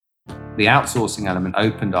The outsourcing element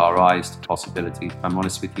opened our eyes to possibilities, if I'm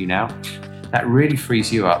honest with you now. That really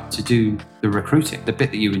frees you up to do the recruiting, the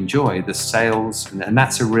bit that you enjoy, the sales, and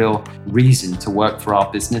that's a real reason to work for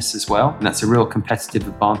our business as well. And that's a real competitive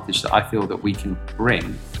advantage that I feel that we can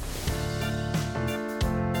bring.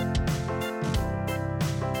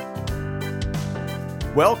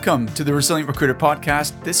 Welcome to the Resilient Recruiter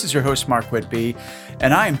Podcast. This is your host, Mark Whitby,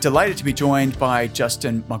 and I am delighted to be joined by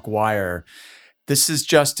Justin McGuire. This is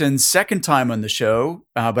Justin's second time on the show,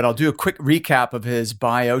 but I'll do a quick recap of his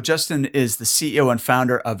bio. Justin is the CEO and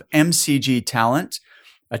founder of MCG Talent,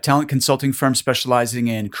 a talent consulting firm specializing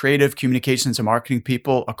in creative communications and marketing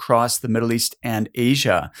people across the Middle East and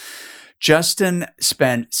Asia. Justin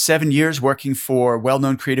spent 7 years working for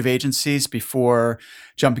well-known creative agencies before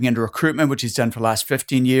jumping into recruitment, which he's done for the last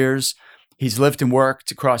 15 years. He's lived and worked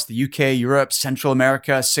across the UK, Europe, Central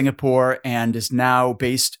America, Singapore, and is now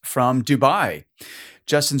based from Dubai.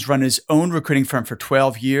 Justin's run his own recruiting firm for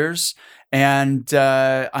 12 years, and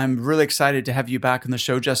I'm really excited to have you back on the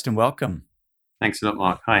show, Justin. Welcome. Thanks a lot,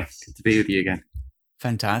 Mark. Hi, good to be with you again.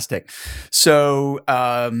 Fantastic. So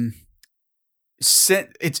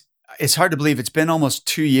it's hard to believe it's been almost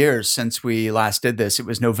 2 years since we last did this. It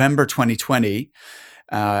was November 2020,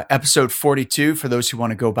 episode 42, for those who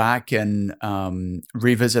want to go back and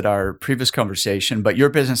revisit our previous conversation. But your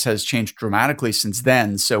business has changed dramatically since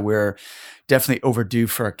then, so we're definitely overdue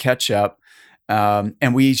for a catch-up.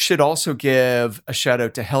 And we should also give a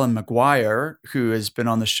shout-out to Helen McGuire, who has been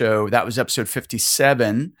on the show. That was episode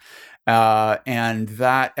 57. And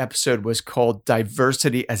that episode was called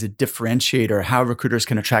Diversity as a Differentiator, How Recruiters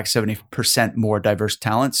Can Attract 70% More Diverse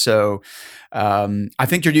Talent. So I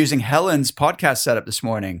think you're using Helen's podcast setup this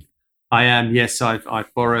morning. I am, yes.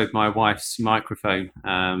 I've borrowed my wife's microphone.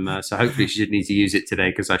 So hopefully she didn't need to use it today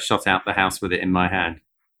because I shot out the house with it in my hand.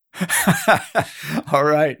 All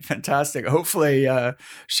right, fantastic. Hopefully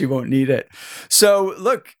she won't need it. So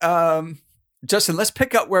look, Justin, let's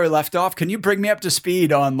pick up where we left off. Can you bring me up to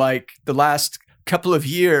speed on like the last couple of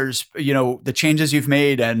years, you know, the changes you've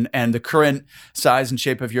made and the current size and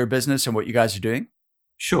shape of your business and what you guys are doing?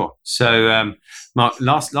 Sure. So, Mark,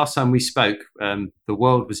 last time we spoke, the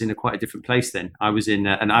world was in quite a different place then. I was and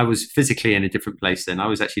I was physically in a different place then. I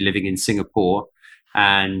was actually living in Singapore,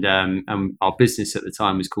 and our business at the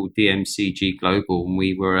time was called DMCG Global, and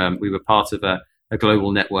we were part of a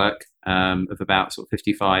global network of about sort of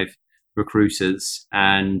 55 recruiters,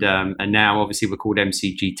 and now obviously we're called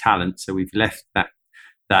MCG Talent. So we've left that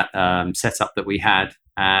setup that we had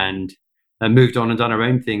and moved on and done our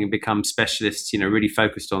own thing and become specialists. You know, really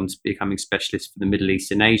focused on becoming specialists for the Middle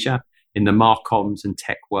East and Asia in the marcoms and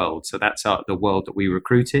tech world. So that's the world that we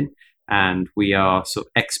recruit in, and we are sort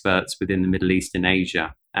of experts within the Middle East and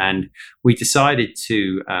Asia. And we decided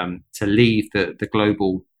to leave the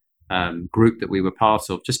global group that we were part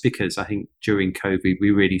of, just because I think during COVID we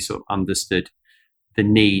really sort of understood the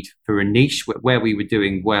need for a niche where we were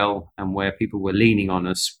doing well and where people were leaning on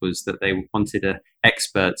us was that they wanted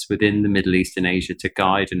experts within the Middle East and Asia to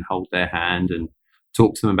guide and hold their hand and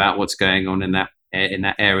talk to them about what's going on in that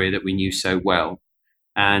area that we knew so well.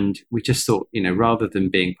 And we just thought, you know, rather than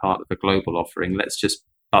being part of a global offering, let's just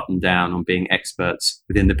button down on being experts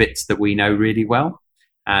within the bits that we know really well.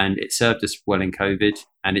 And it served us well in COVID,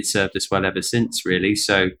 and it served us well ever since, really.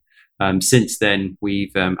 So since then,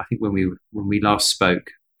 we've I think when we last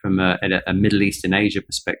spoke from a Middle East and Asia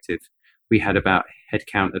perspective, we had about a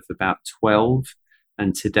headcount of about 12,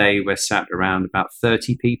 and today we're sat around about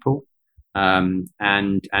 30 people, and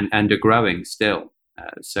are growing still.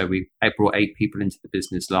 So we brought 8 people into the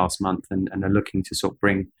business last month, and are looking to sort of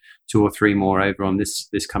bring 2 or 3 more over on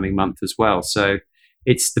this coming month as well. So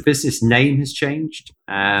it's the business name has changed,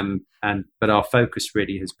 but our focus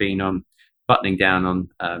really has been on buttoning down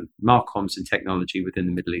on marcoms and technology within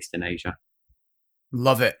the Middle East and Asia.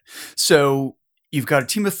 Love it. So you've got a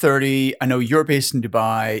team of 30. I know you're based in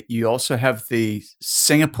Dubai. You also have the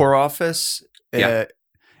Singapore office. Yeah.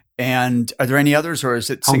 And are there any others, or is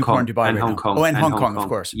it Singapore and Dubai and right Hong now? Kong. Oh, and Hong Kong, Kong, of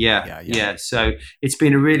course. Yeah. So it's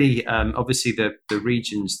been a really, obviously the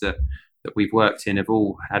regions that we've worked in have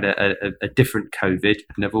all had a different COVID,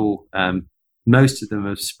 and have all, most of them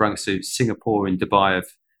have sprung. So Singapore and Dubai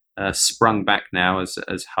have sprung back now as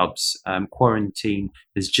hubs. Quarantine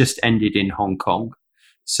has just ended in Hong Kong.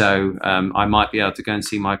 So I might be able to go and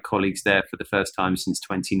see my colleagues there for the first time since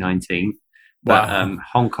 2019. But Wow.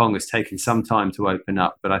 Hong Kong has taken some time to open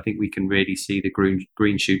up, but I think we can really see the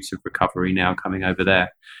green shoots of recovery now coming over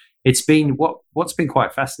there. It's been what's been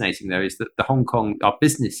quite fascinating though is that our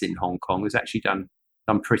business in Hong Kong has actually done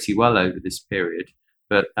pretty well over this period.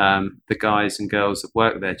 but the guys and girls that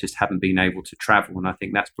work there just haven't been able to travel. And I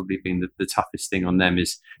think that's probably been the toughest thing on them,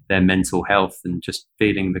 is their mental health and just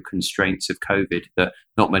feeling the constraints of COVID that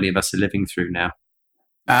not many of us are living through now.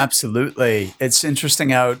 Absolutely. It's interesting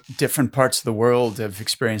how different parts of the world have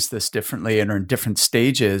experienced this differently and are in different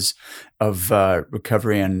stages of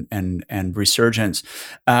recovery and resurgence.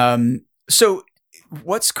 So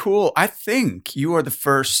what's cool, I think you are the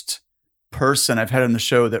first person I've had on the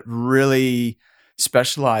show that really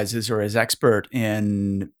specializes or is expert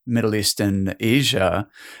in Middle East and Asia.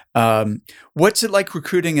 What's it like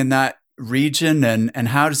recruiting in that region, and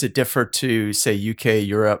how does it differ to, say, UK,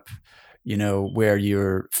 Europe, where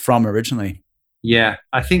you're from originally? Yeah,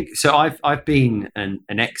 I think so. I've been an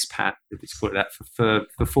expat, if it's called that,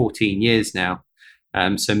 for 14 years now.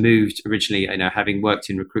 So moved originally, having worked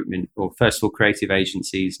in recruitment, or first of all creative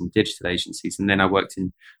agencies and digital agencies, and then I worked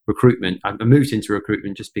in recruitment. I moved into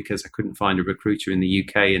recruitment just because I couldn't find a recruiter in the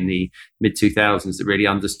UK in the mid 2000s that really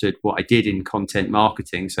understood what I did in content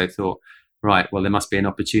marketing. So I thought, right, well, there must be an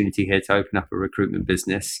opportunity here to open up a recruitment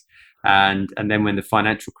business. And then when the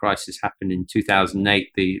financial crisis happened in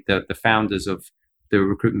 2008, the founders of the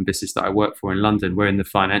recruitment business that I work for in London were in the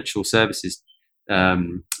financial services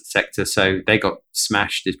sector. So they got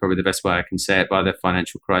smashed, is probably the best way I can say it, by the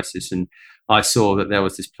financial crisis. And I saw that there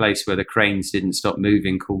was this place where the cranes didn't stop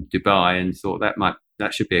moving called Dubai, and thought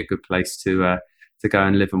that should be a good place to go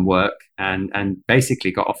and live and work, and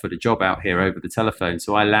basically got offered a job out here over the telephone.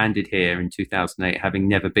 So I landed here in 2008, having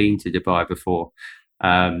never been to Dubai before.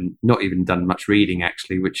 Not even done much reading,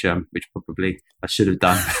 actually, which probably I should have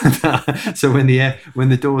done. So when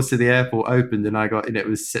the doors to the airport opened and I got in, it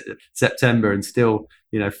was September and still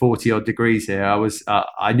 40 odd degrees here.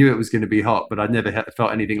 I knew it was going to be hot, but I'd never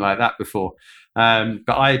felt anything like that before.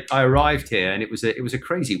 But I arrived here, and it was a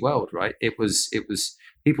crazy world, right? It was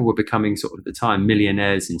people were becoming sort of at the time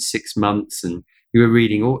millionaires in 6 months, and you were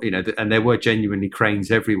reading all, and there were genuinely cranes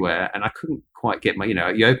everywhere. And I couldn't quite get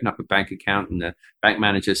you open up a bank account and the bank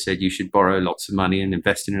manager said you should borrow lots of money and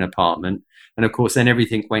invest in an apartment. And of course, then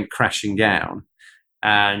everything went crashing down.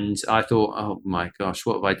 And I thought, oh my gosh,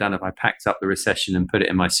 what have I done? If I packed up the recession and put it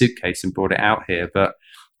in my suitcase and brought it out here? But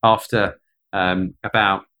after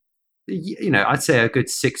about, I'd say a good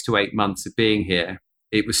 6 to 8 months of being here,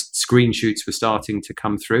 it was screen shoots were starting to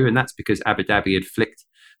come through. And that's because Abu Dhabi had flicked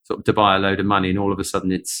sort of Dubai a load of money, and all of a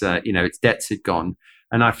sudden its debts had gone.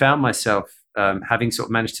 And I found myself having sort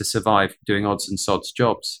of managed to survive doing odds and sods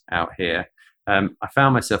jobs out here. I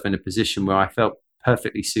found myself in a position where I felt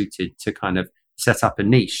perfectly suited to kind of set up a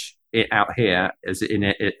niche out here as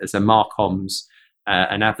a Marcoms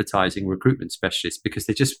an advertising recruitment specialist, because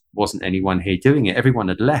there just wasn't anyone here doing it. Everyone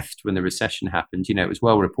had left when the recession happened. It was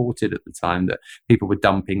well reported at the time that people were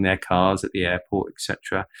dumping their cars at the airport,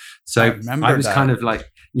 etc. So I was kind of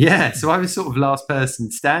like, so I was sort of last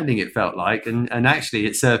person standing, it felt like, and actually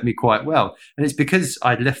it served me quite well. And it's because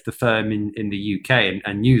I'd left the firm in the UK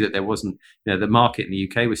and knew that there wasn't, the market in the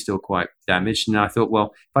UK was still quite damaged. And I thought,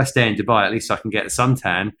 well, if I stay in Dubai, at least I can get a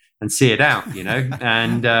suntan and see it out,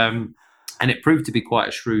 and it proved to be quite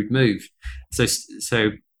a shrewd move. So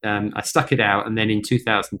I stuck it out. And then in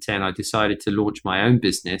 2010, I decided to launch my own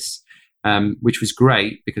business, which was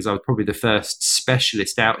great because I was probably the first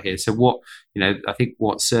specialist out here. So I think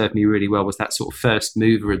what served me really well was that sort of first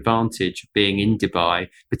mover advantage of being in Dubai,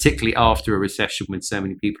 particularly after a recession when so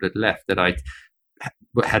many people had left, that I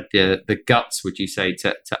had the guts, would you say,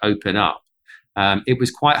 to open up. It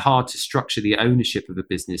was quite hard to structure the ownership of a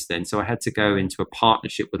business then. So I had to go into a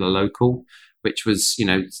partnership with a local, which was,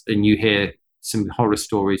 and you hear some horror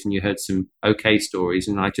stories and you heard some okay stories.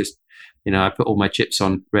 And I just, I put all my chips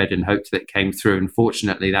on red and hoped that it came through. And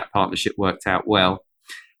fortunately, that partnership worked out well.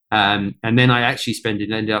 And then I actually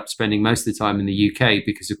ended up spending most of the time in the UK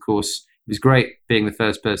because, of course, it was great being the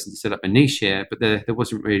first person to set up a niche here, but there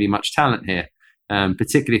wasn't really much talent here,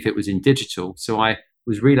 particularly if it was in digital. So I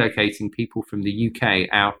was relocating people from the UK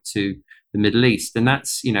out to the Middle East. And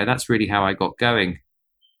that's really how I got going.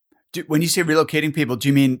 When you say relocating people, do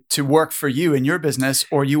you mean to work for you in your business,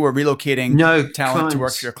 or you were relocating talent clients to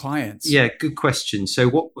work for your clients? Yeah, good question.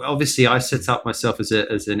 So obviously I set up myself as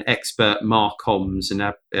an expert Marcoms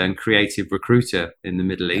and creative recruiter in the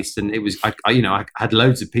Middle East. And it was, I had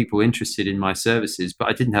loads of people interested in my services, but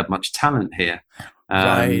I didn't have much talent here.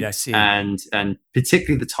 Right, I see. And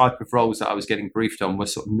particularly the type of roles that I was getting briefed on were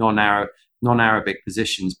sort of non-Arabic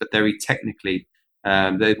positions, but very technically,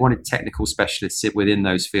 they wanted technical specialists within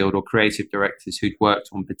those fields, or creative directors who'd worked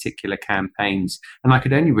on particular campaigns. And I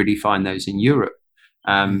could only really find those in Europe.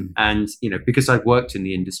 And, because I've worked in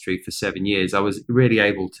the industry for 7 years, I was really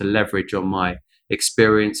able to leverage on my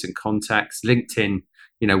experience and contacts. LinkedIn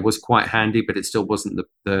was quite handy, but it still wasn't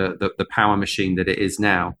the power machine that it is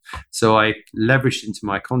now. So I leveraged into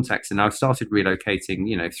my contacts, and I started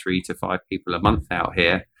relocating 3 to 5 people a month out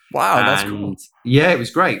here. Wow, that's cool. Yeah, it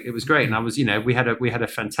was great. It was great, and I was, we had a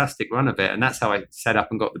fantastic run of it, and that's how I set up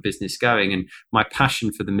and got the business going. And my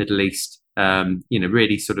passion for the Middle East,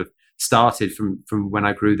 really sort of started from when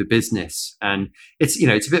I grew the business. And it's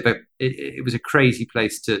a bit of it was a crazy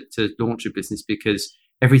place to launch a business, because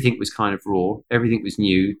everything was kind of raw, everything was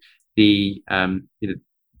new. The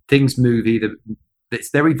things move it's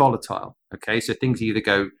very volatile. Okay, so things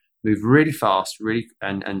either move really fast,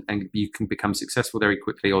 and you can become successful very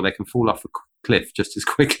quickly, or they can fall off a cliff just as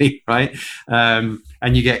quickly, right? And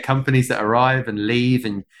you get companies that arrive and leave,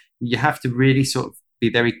 and you have to really sort of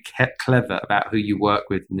be very clever about who you work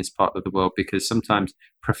with in this part of the world, because sometimes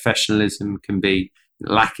professionalism can be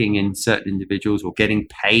lacking in certain individuals, or getting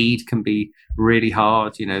paid can be really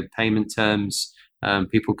hard. Payment terms.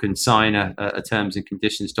 People can sign a terms and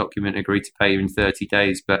conditions document, agree to pay you in 30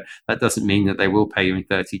 days, but that doesn't mean that they will pay you in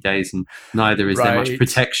 30 days, and neither is there much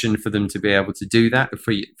protection for them to be able to do that,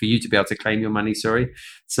 for you to be able to claim your money.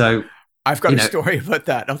 So I've got a story about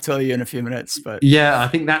that. I'll tell you in a few minutes. But yeah, I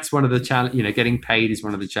think that's one of the challenges. Getting paid is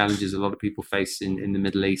one of the challenges a lot of people face in the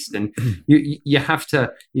Middle East, and you have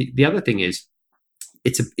to. The other thing is,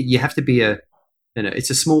 you have to be it's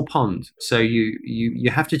a small pond, so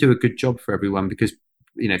you have to do a good job for everyone, because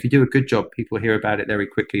if you do a good job, people hear about it very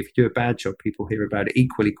quickly. If you do a bad job, people hear about it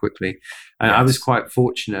equally quickly. And I was quite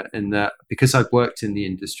fortunate in that, because I've worked in the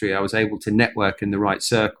industry, I was able to network in the right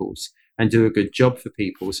circles and do a good job for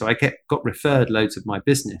people. So I got referred loads of my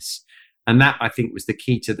business, and that, I think, was the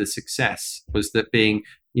key to the success, was that doing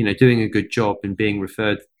a good job and being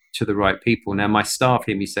referred to the right people. Now, my staff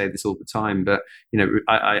hear me say this all the time, but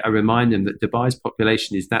I remind them that Dubai's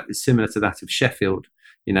population is similar to that of Sheffield.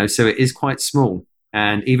 So it is quite small,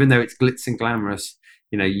 and even though it's glitz and glamorous,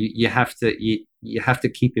 you have to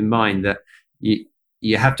keep in mind that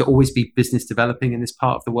you have to always be business developing in this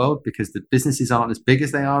part of the world, because the businesses aren't as big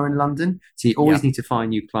as they are in London. So you always need to find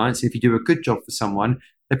new clients. And if you do a good job for someone,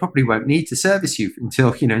 they probably won't need to service you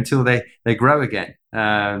until they grow again.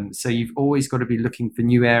 So you've always got to be looking for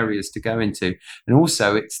new areas to go into. And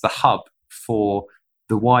also, it's the hub for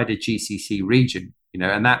the wider GCC region,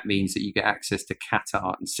 and that means that you get access to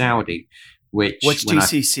Qatar and Saudi. What's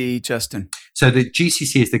GCC, Justin? So the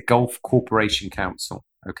GCC is the Gulf Cooperation Council.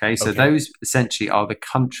 Okay, so those essentially are the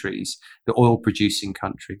countries, the oil-producing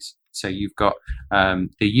countries. So you've got the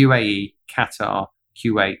UAE, Qatar,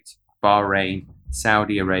 Kuwait, Bahrain,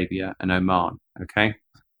 Saudi Arabia, and Oman. Okay,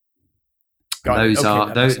 those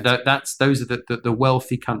are the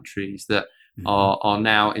wealthy countries that are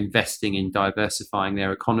now investing in diversifying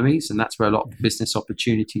their economies, and that's where a lot of business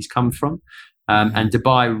opportunities come from. And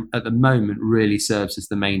Dubai at the moment really serves as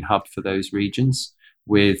the main hub for those regions,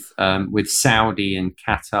 with Saudi and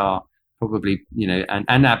Qatar probably,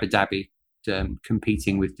 and Abu Dhabi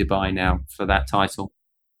competing with Dubai now for that title.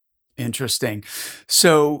 Interesting.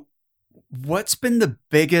 So what's been the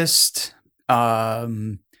biggest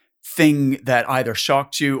thing that either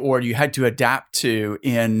shocked you or you had to adapt to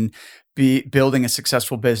in building a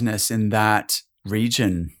successful business in that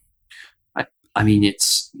region? I mean,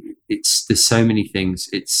 there's so many things.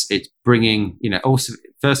 It's bringing, also,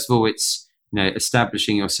 first of all, it's,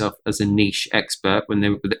 establishing yourself as a niche expert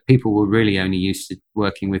when people were really only used to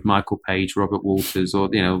working with Michael Page, Robert Walters, or,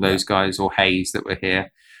 those guys, or Hayes that were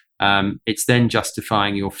here. It's then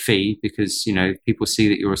justifying your fee, because, people see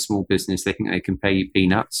that you're a small business. They think they can pay you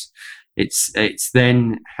peanuts. It's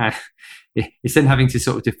then having to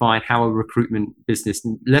sort of define how a recruitment business,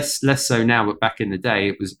 less so now, but back in the day,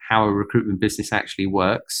 it was how a recruitment business actually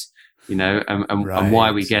works, and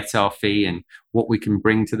why we get our fee and what we can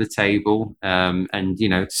bring to the table.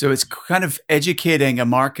 So it's kind of educating a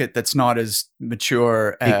market that's not as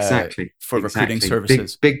mature for recruiting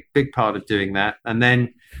services. Big part of doing that. And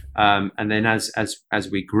then as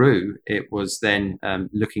we grew, it was then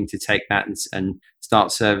looking to take that and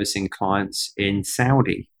start servicing clients in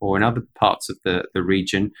Saudi or in other parts of the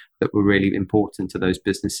region that were really important to those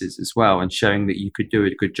businesses as well, and showing that you could do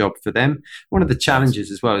a good job for them. One of the challenges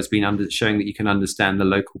as well has been showing that you can understand the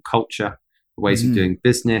local culture, the ways of doing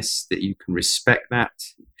business, that you can respect that.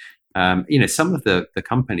 Some of the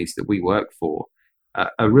companies that we work for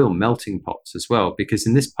are real melting pots as well, because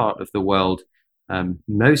in this part of the world, so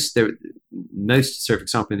for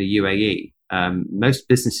example, in the UAE, most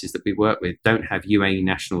businesses that we work with don't have UAE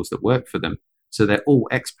nationals that work for them, so they're all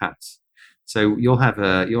expats. So you'll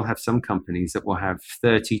have some companies that will have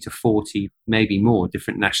 30 to 40, maybe more,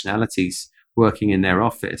 different nationalities working in their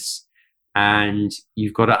office, and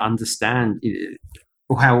you've got to understand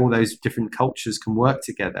how all those different cultures can work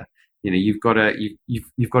together. You've got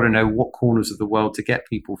to know what corners of the world to get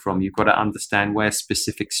people from. You've got to understand where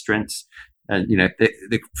specific strengths. And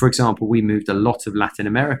for example, we moved a lot of Latin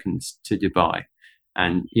Americans to Dubai,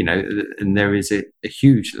 and and there is a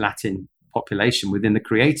huge Latin population within the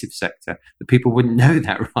creative sector. The people wouldn't know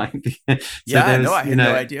that, right? So I had no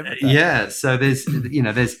idea about that. Yeah, so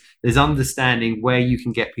there's understanding where you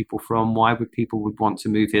can get people from, why people would want to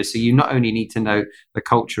move here. So you not only need to know the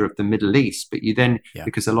culture of the Middle East, but you then,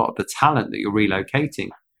 because a lot of the talent that you're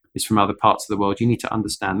relocating is from other parts of the world, you need to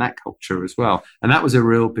understand that culture as well. And that was a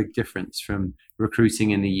real big difference from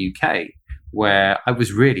recruiting in the UK, where I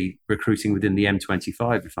was really recruiting within the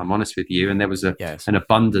M25, if I'm honest with you. And there was an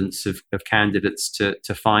abundance of candidates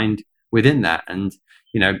to find within that. And,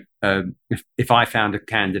 if I found a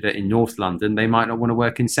candidate in North London, they might not want to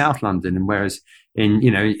work in South London. And whereas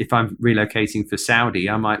if I'm relocating for Saudi,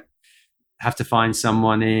 I might have to find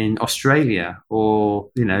someone in Australia or,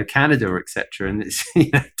 Canada, or etc. And it's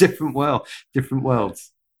different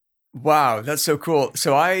worlds. Wow, that's so cool.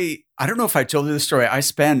 So I don't know if I told you the story. I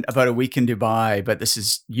spent about a week in Dubai, but this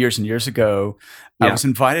is years and years ago. Yeah. I was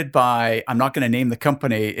invited by, I'm not going to name the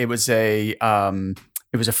company. It was a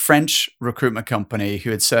French recruitment company who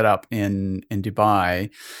had set up in Dubai,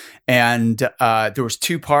 and there was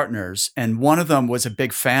two partners, and one of them was a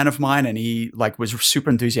big fan of mine, and he was super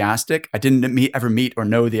enthusiastic. I didn't ever meet or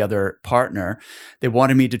know the other partner. They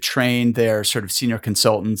wanted me to train their sort of senior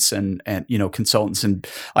consultants and consultants, and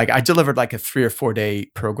I delivered a 3 or 4 day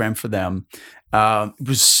program for them. It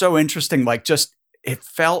was so interesting. It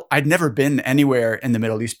felt, I'd never been anywhere in the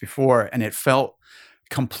Middle East before, and it felt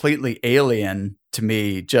completely alien to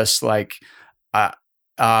me, just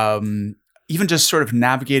even just sort of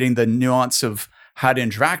navigating the nuance of how to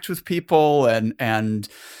interact with people. And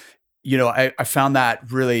I found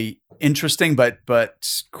that really interesting, but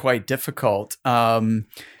quite difficult. And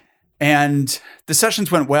the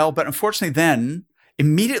sessions went well, but unfortunately then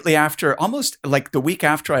immediately after, almost the week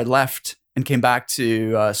after I left and came back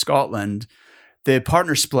to Scotland, the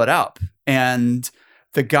partners split up, and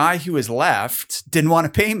the guy who was left didn't want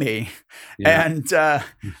to pay me. Yeah. And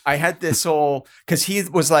I had this whole, because he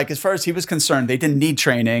was as far as he was concerned, they didn't need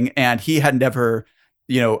training, and he had never,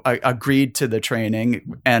 agreed to the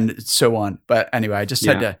training and so on. But anyway, I just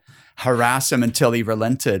had to harass him until he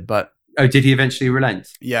relented. But did he eventually relent?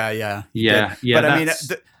 Yeah. But I mean,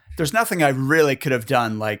 there's nothing I really could have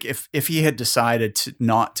done. If he had decided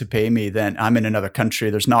not to pay me, then I'm in another country.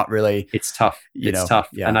 There's not really. It's tough. It's tough.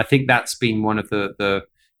 Yeah. And I think that's been one of the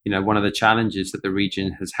one of the challenges that the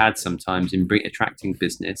region has had sometimes in attracting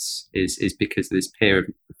business is because of this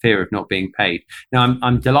fear of not being paid. Now,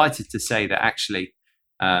 I'm delighted to say that actually,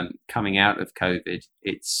 coming out of COVID,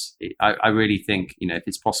 I really think, if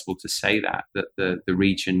it's possible to say that the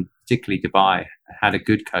region, particularly Dubai, had a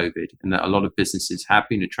good COVID, and that a lot of businesses have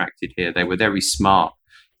been attracted here. They were very smart.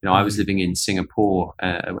 I was living in Singapore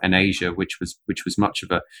and Asia, which was much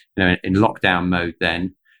of a in lockdown mode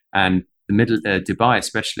then, and the middle Dubai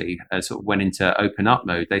especially sort of went into open up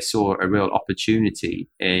mode. They saw a real opportunity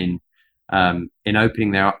in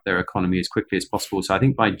opening their economy as quickly as possible. So I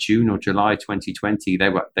think by June or July 2020, they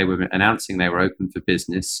were announcing they were open for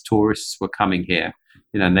business. Tourists were coming here,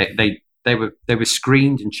 and they were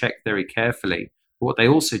screened and checked very carefully. But what they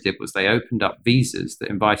also did was they opened up visas that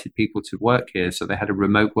invited people to work here. So they had a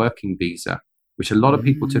remote working visa, which a lot of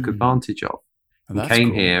people took advantage of, and came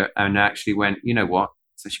cool. here and actually went, you know what,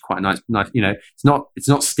 it's actually quite nice. It's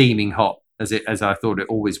not steaming hot as I thought it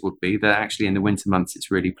always would be. That actually in the winter months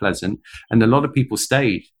it's really pleasant, and a lot of people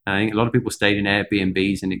stayed. I think a lot of people stayed in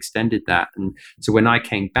Airbnbs and extended that. And so when I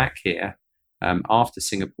came back here after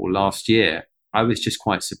Singapore last year, I was just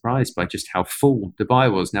quite surprised by just how full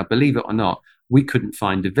Dubai was. Now, believe it or not, we couldn't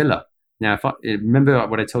find a villa. Now, if I remember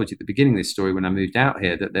what I told you at the beginning of this story when I moved out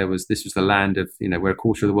here, that this was the land of where a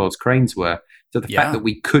quarter of the world's cranes were. So the fact that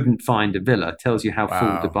we couldn't find a villa tells you how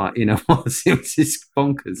full Dubai was. It was just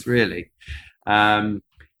bonkers, really.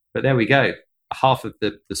 But there we go. Half of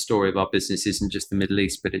the story of our business isn't just the Middle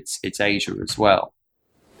East, but it's Asia as well.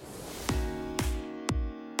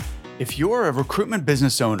 If you're a recruitment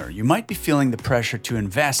business owner, you might be feeling the pressure to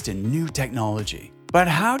invest in new technology. But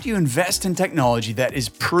how do you invest in technology that is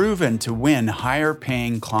proven to win higher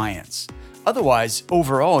paying clients? Otherwise,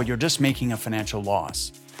 overall, you're just making a financial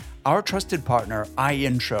loss. Our trusted partner,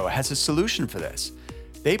 iIntro, has a solution for this.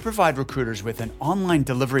 They provide recruiters with an online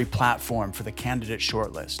delivery platform for the candidate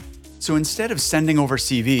shortlist. So instead of sending over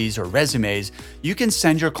CVs or resumes, you can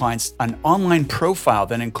send your clients an online profile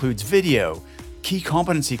that includes video, key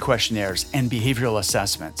competency questionnaires, and behavioral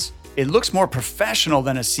assessments. It looks more professional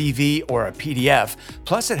than a CV or a PDF.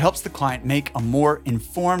 Plus, it helps the client make a more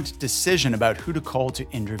informed decision about who to call to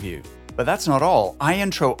interview. But that's not all.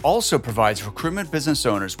 iIntro also provides recruitment business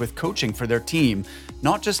owners with coaching for their team,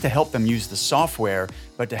 not just to help them use the software,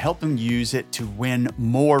 but to help them use it to win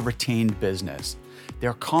more retained business.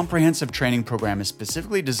 Their comprehensive training program is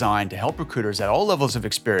specifically designed to help recruiters at all levels of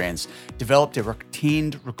experience develop a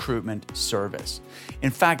retained recruitment service. In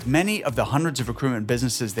fact, many of the hundreds of recruitment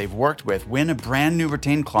businesses they've worked with win a brand new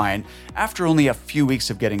retained client after only a few weeks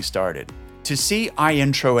of getting started. To see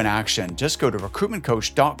iIntro in action, just go to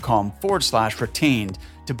recruitmentcoach.com/retained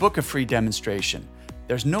to book a free demonstration.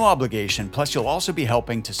 There's no obligation, plus you'll also be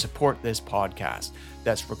helping to support this podcast.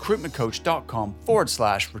 That's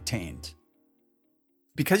recruitmentcoach.com/retained.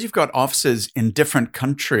 Because you've got offices in different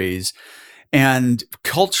countries and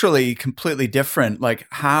culturally completely different, like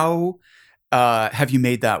how have you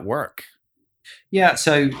made that work? Yeah,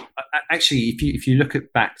 so actually, if you look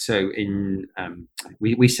at back, so in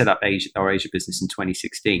we set up our Asia business in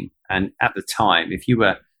 2016, and at the time, if you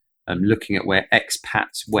were looking at where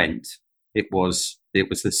expats went, it was the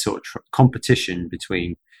sort of competition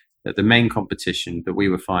between the main competition that we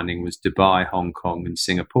were finding was Dubai, Hong Kong, and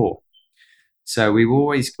Singapore. So we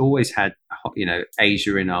always had,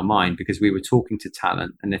 Asia in our mind because we were talking to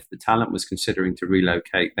talent, and if the talent was considering to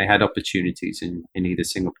relocate, they had opportunities in either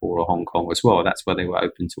Singapore or Hong Kong as well. That's where they were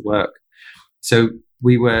open to work. So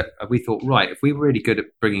we thought, right, if we were really good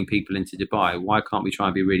at bringing people into Dubai, why can't we try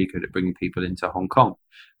and be really good at bringing people into Hong Kong?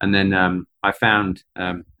 And then I found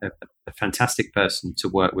a fantastic person to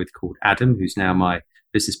work with called Adam, who's now my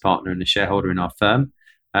business partner and a shareholder in our firm.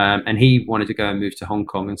 And he wanted to go and move to Hong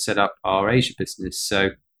Kong and set up our Asia business.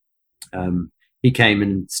 So he came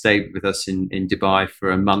and stayed with us in Dubai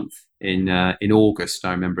for a month in August,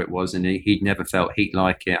 I remember it was, and he'd never felt heat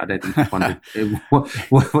like it. I don't think he wondered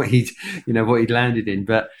what he'd landed in.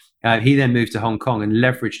 But he then moved to Hong Kong and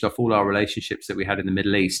leveraged off all our relationships that we had in the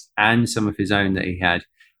Middle East and some of his own that he had,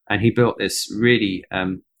 and he built this really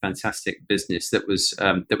fantastic business that was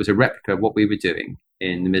a replica of what we were doing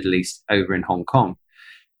in the Middle East over in Hong Kong.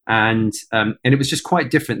 And it was just quite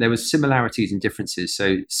different. There was similarities and differences.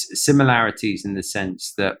 So similarities in the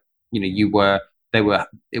sense that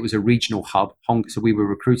it was a regional hub. So we were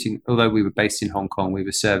recruiting, although we were based in Hong Kong, we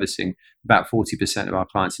were servicing about 40% of our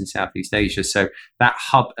clients in Southeast Asia. So that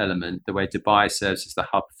hub element, the way Dubai serves as the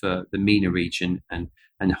hub for the MENA region, and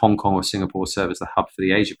Hong Kong or Singapore serve as the hub for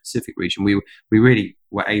the Asia Pacific region, we really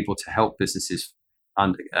were able to help businesses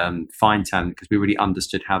find talent because we really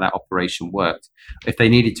understood how that operation worked. If they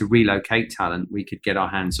needed to relocate talent, we could get our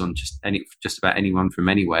hands on just about anyone from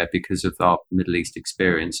anywhere because of our Middle East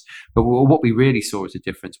experience. But what we really saw as a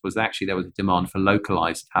difference was actually there was a demand for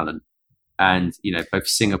localized talent, and both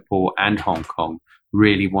Singapore and Hong Kong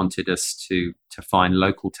really wanted us to find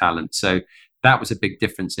local talent. So that was a big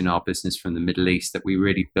difference in our business from the Middle East, that we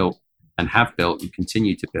really built and have built and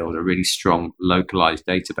continue to build a really strong localized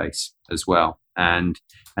database as well. And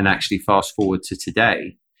actually fast forward to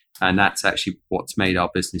today, and that's actually what's made our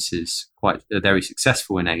businesses quite very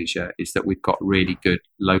successful in Asia, is that we've got really good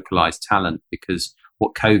localized talent. Because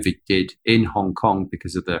what COVID did in Hong Kong,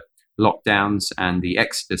 because of the lockdowns and the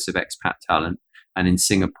exodus of expat talent, and in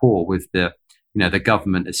Singapore with the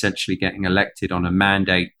government essentially getting elected on a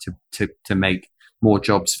mandate to make more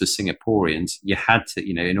jobs for Singaporeans, you had to,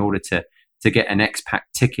 in order to get an expat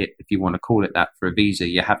ticket, if you want to call it that, for a visa,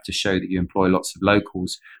 you have to show that you employ lots of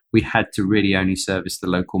locals. We had to really only service the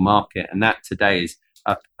local market. And that today is,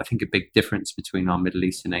 I think, a big difference between our Middle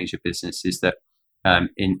East and Asia business, is that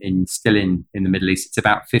in the Middle East, it's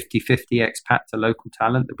about 50-50 expat to local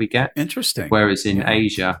talent that we get. Interesting. Whereas in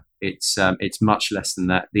Asia, it's much less than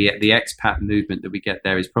that. The expat movement that we get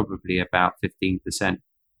there is probably about 15%.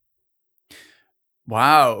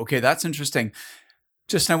 Wow. Okay, that's interesting.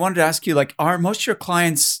 Justin, I wanted to ask you, are most of your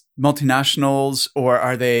clients multinationals, or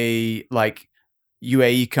are they like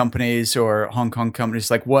UAE companies or Hong Kong companies?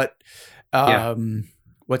 What's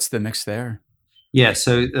the mix there? Yeah,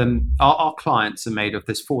 so our clients are made of,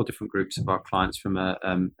 there's 4 different groups of our clients from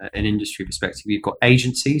an industry perspective. You've got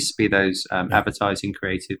agencies, be those advertising,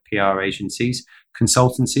 creative, PR agencies;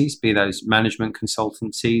 consultancies, be those management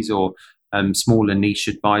consultancies or smaller niche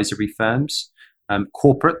advisory firms;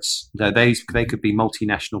 corporates, they could be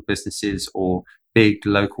multinational businesses or big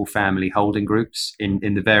local family holding groups in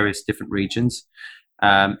the various different regions.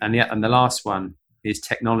 And the last one is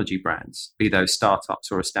technology brands, be those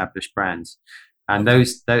startups or established brands. And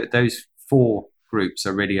those 4 groups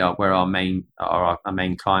are really where our main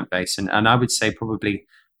client base. And I would say probably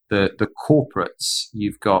the corporates,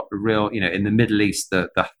 you've got a real, in the Middle East, the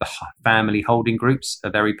family holding groups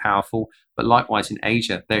are very powerful. But likewise in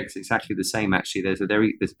Asia, it's exactly the same. Actually, there's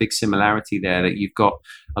a big similarity there, that you've got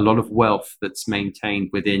a lot of wealth that's maintained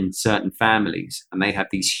within certain families, and they have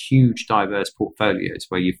these huge, diverse portfolios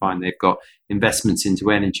where you find they've got investments into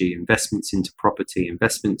energy, investments into property,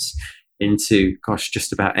 investments into,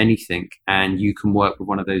 just about anything, and you can work with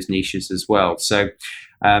one of those niches as well. So,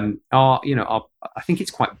 I think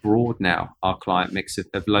it's quite broad now, our client mix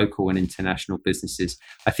of local and international businesses.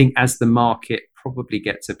 I think as the market probably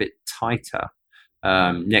gets a bit tighter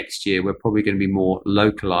next year, we're probably going to be more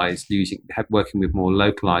localized, working with more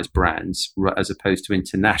localized brands as opposed to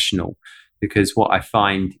international, because what I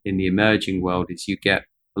find in the emerging world is you get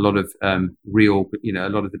a lot of reorg. A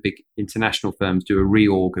lot of the big international firms do a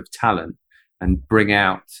reorg of talent and bring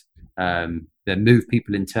out, they move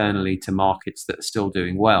people internally to markets that are still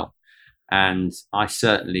doing well. And I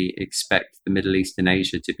certainly expect the Middle East and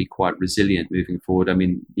Asia to be quite resilient moving forward. I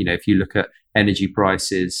mean, if you look at energy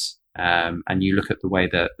prices, and you look at the way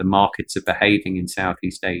that the markets are behaving in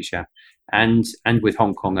Southeast Asia, and with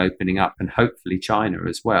Hong Kong opening up, and hopefully China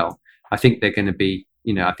as well, I think they're going to be,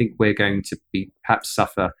 I think we're going to be perhaps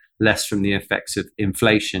suffer less from the effects of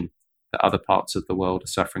inflation that other parts of the world are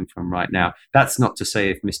suffering from right now. That's not to say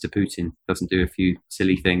if Mr. Putin doesn't do a few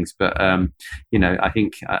silly things, but I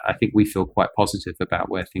think we feel quite positive about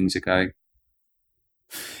where things are going.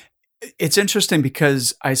 It's interesting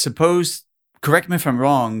because I suppose, correct me if I'm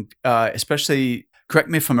wrong,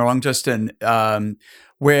 Justin,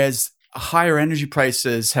 whereas higher energy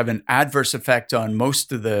prices have an adverse effect on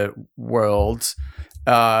most of the world,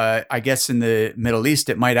 I guess in the Middle East,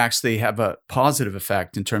 it might actually have a positive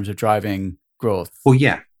effect in terms of driving growth. Well,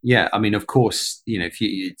 yeah. I mean, of course,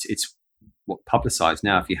 it's what publicized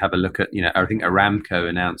now. If you have a look at, I think Aramco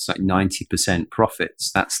announced like 90%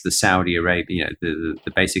 profits. That's the Saudi Arabia,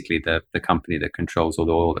 basically the company that controls all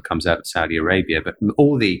the oil that comes out of Saudi Arabia. But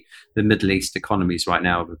all the Middle East economies right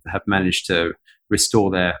now have managed to restore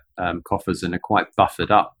their coffers and are quite buffered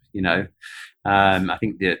up. I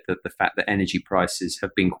think the fact that energy prices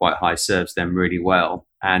have been quite high serves them really well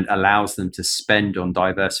and allows them to spend on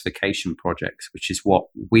diversification projects, which is what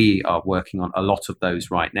we are working on, a lot of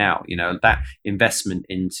those right now. That investment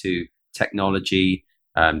into technology,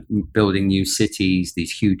 building new cities,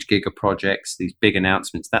 these huge giga projects, these big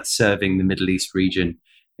announcements, that's serving the Middle East region,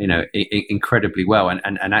 incredibly well.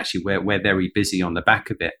 And actually we're very busy on the back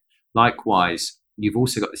of it. Likewise, you've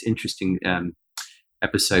also got this interesting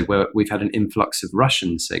episode where we've had an influx of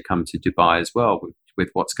Russians. They come to Dubai as well with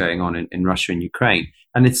what's going on in Russia and Ukraine.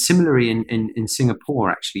 And it's similarly in Singapore,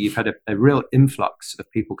 actually. You've had a real influx of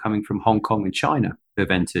people coming from Hong Kong and China who have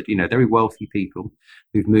entered, very wealthy people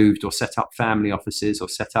who've moved or set up family offices or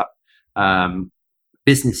set up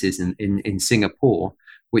businesses in Singapore,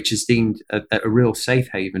 which is deemed a real safe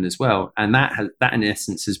haven as well. And that in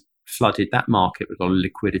essence has flooded that market with a lot of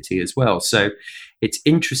liquidity as well. So it's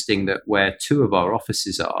interesting that where two of our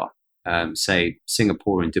offices are, say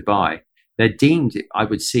Singapore and Dubai, they're deemed, I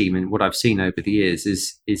would see, what I've seen over the years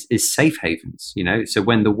is safe havens. So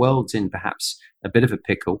when the world's in perhaps a bit of a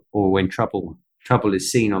pickle, or when trouble is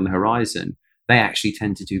seen on the horizon, they actually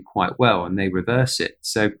tend to do quite well and they reverse it.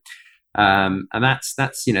 So and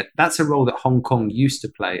that's a role that Hong Kong used to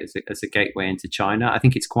play as a gateway into China. I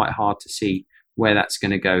think it's quite hard to see where that's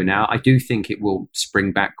going to go now. I do think it will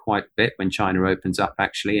spring back quite a bit when China opens up,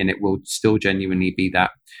 actually, and it will still genuinely be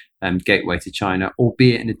that gateway to China,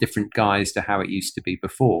 albeit in a different guise to how it used to be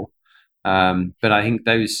before. But I think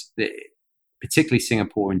those, particularly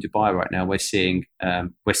Singapore and Dubai right now, we're seeing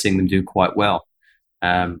them do quite well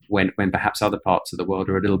when perhaps other parts of the world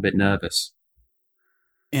are a little bit nervous.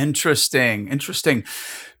 Interesting.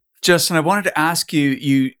 Justin, I wanted to ask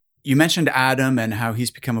you, you mentioned Adam and how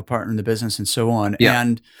he's become a partner in the business and so on. Yeah.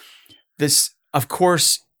 And this, of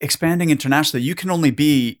course, expanding internationally, you can only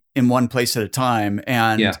be in one place at a time.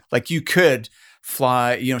 And like you could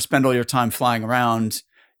fly, spend all your time flying around,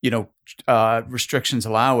 restrictions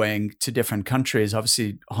allowing, to different countries.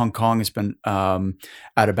 Obviously, Hong Kong has been out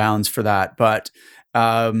of bounds for that. But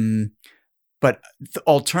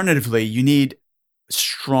alternatively, you need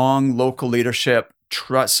strong local leadership,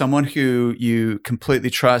 trust, someone who you completely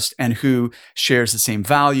trust and who shares the same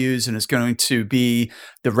values and is going to be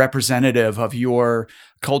the representative of your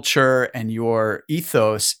culture and your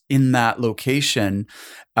ethos in that location.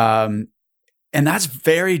 And that's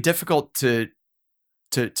very difficult to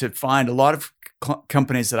find. A lot of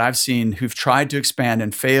companies that I've seen who've tried to expand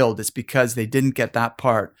and failed, it's because they didn't get that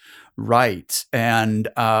part right. And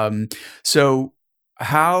so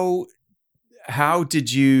how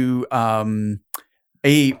did you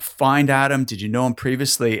A, find Adam? Did you know him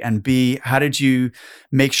previously? And B, how did you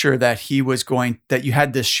make sure that that you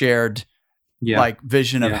had this shared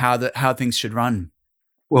vision of how things should run?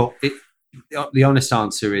 Well, the honest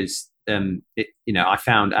answer is, I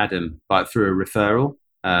found Adam through a referral.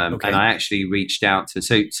 And I actually reached out to,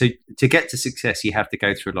 so to get to success, you have to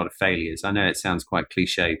go through a lot of failures. I know it sounds quite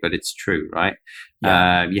cliche, but it's true, right?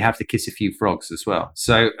 Yeah. You have to kiss a few frogs as well.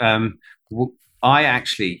 So I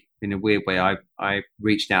actually, in a weird way, I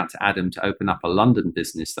reached out to Adam to open up a London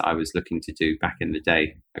business that I was looking to do back in the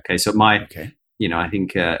day. Okay. So I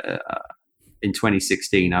think in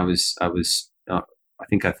 2016, I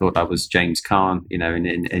think I thought I was James Caan,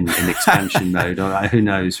 in expansion mode. Or who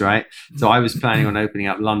knows, right? So I was planning on opening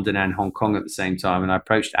up London and Hong Kong at the same time. And I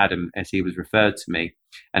approached Adam as he was referred to me.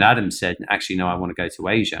 And Adam said, actually, no, I want to go to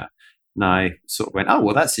Asia. And I sort of went, oh,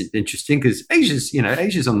 well, that's interesting because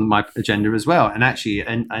Asia's on my agenda as well. And actually, I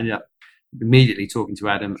ended up immediately talking to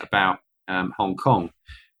Adam about Hong Kong.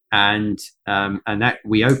 And that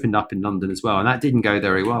we opened up in London as well. And that didn't go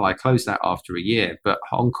very well. I closed that after a year, but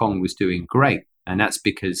Hong Kong was doing great. And that's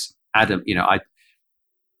because Adam,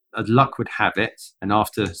 luck would have it. And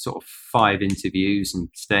after sort of 5 interviews and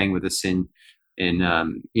staying with us in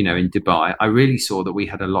Dubai, I really saw that we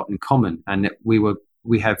had a lot in common, and that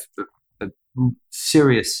we have a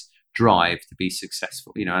serious drive to be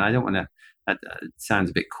successful. And I don't want to. It sounds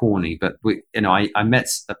a bit corny, but I met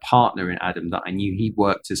a partner in Adam that I knew he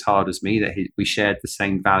worked as hard as me. That we shared the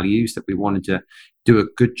same values. That we wanted to do a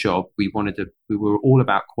good job. We were all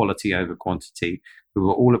about quality over quantity. We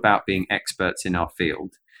were all about being experts in our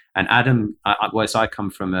field. And Adam, whereas I come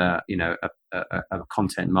from a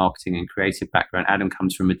content marketing and creative background, Adam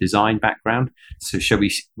comes from a design background. So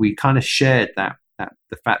we kind of shared that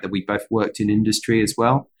the fact that we both worked in industry as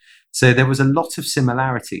well. So there was a lot of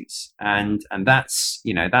similarities, and that's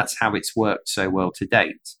how it's worked so well to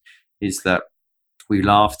date. Is that we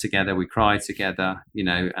laugh together, we cry together,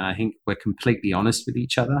 and I think we're completely honest with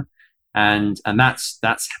each other, and that's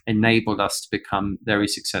enabled us to become very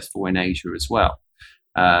successful in Asia as well.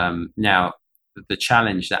 Now, the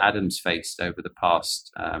challenge that Adam's faced over the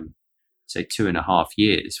past, say 2.5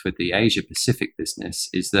 years with the Asia Pacific business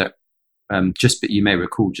is that you may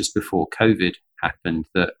recall just before COVID happened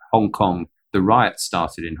that Hong Kong, the riots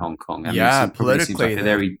started in Hong Kong. Politically, seems like a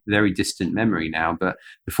very, very distant memory now. But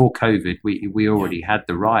before COVID, we already had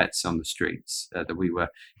the riots on the streets that we were,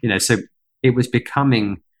 so it was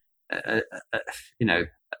becoming, a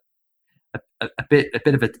bit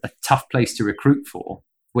of a tough place to recruit for,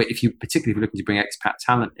 particularly if you're looking to bring expat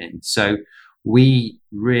talent in. So we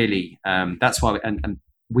really, that's why, and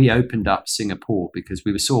we opened up Singapore because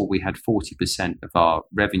we saw we had 40% of our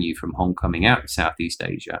revenue from Hong Kong coming out of Southeast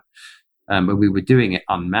Asia. But we were doing it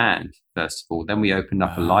unmanned, first of all. Then we opened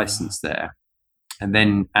up a license there. And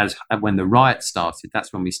then when the riot started,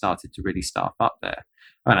 that's when we started to really staff up there.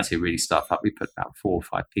 When I say really staff up, we put about 4 or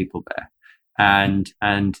 5 people there.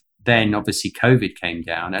 And then obviously COVID came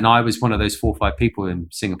down, and I was one of those 4 or 5 people in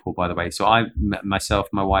Singapore, by the way. So myself,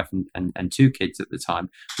 my wife, and 2 kids at the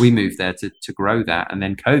time, we moved there to grow that. And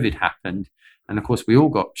then COVID happened, and of course we all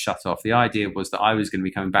got shut off. The idea was that I was going to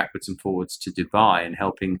be coming backwards and forwards to Dubai and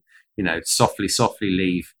helping, softly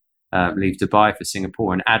leave Dubai for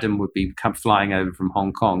Singapore, and Adam would be flying over from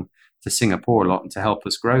Hong Kong to Singapore a lot and to help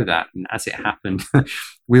us grow that. And as it happened,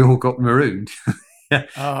 we all got marooned.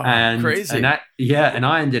 Crazy. And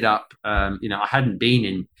I ended up, I hadn't been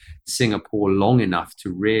in Singapore long enough to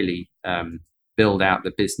really build out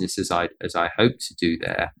the business as I hoped to do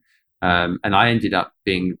there. And I ended up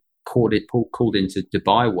being called into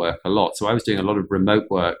Dubai work a lot. So I was doing a lot of remote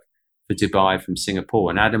work for Dubai from Singapore,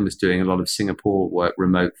 and Adam was doing a lot of Singapore work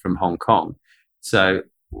remote from Hong Kong. So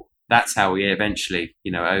that's how we eventually,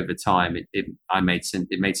 over time, it made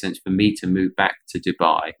sense for me to move back to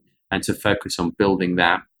Dubai and to focus on building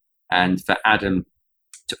that, and for Adam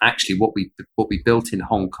to actually what we built in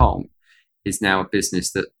Hong Kong is now a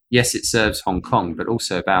business that, yes, it serves Hong Kong, but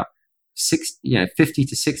also about 50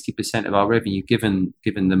 to 60% of our revenue, given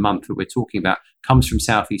the month that we're talking about, comes from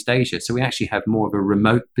Southeast Asia. So we actually have more of a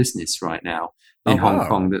remote business right now in Hong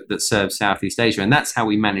Kong that serves Southeast Asia, and that's how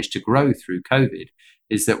we managed to grow through COVID.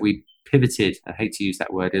 Is that we pivoted, I hate to use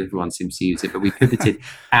that word, everyone seems to use it, but we pivoted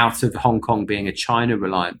out of Hong Kong being a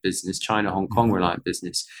China-Hong Kong reliant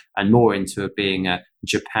business, and more into being a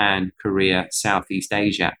Japan, Korea, Southeast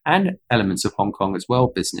Asia, and elements of Hong Kong as well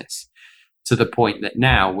business, to the point that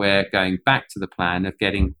now we're going back to the plan of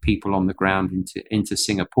getting people on the ground into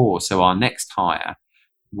Singapore. So our next hire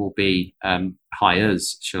will be,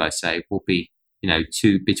 hires, shall I say, will be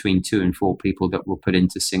between 2 and 4 people that we'll put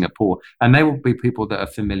into Singapore, and they will be people that are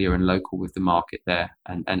familiar and local with the market there,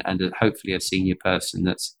 and hopefully a senior person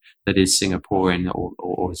that is Singaporean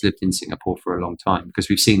or has lived in Singapore for a long time, because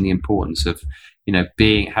we've seen the importance of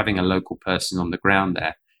having a local person on the ground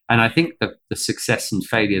there. And I think that the success and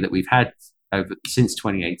failure that we've had since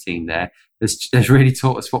 2018 there has really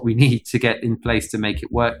taught us what we need to get in place to make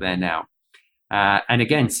it work there now. And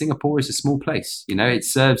again, Singapore is a small place. It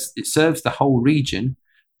serves the whole region,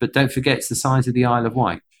 but don't forget it's the size of the Isle of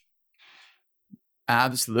Wight.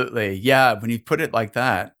 Absolutely, yeah. When you put it like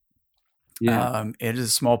that, it is a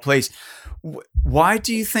small place. Why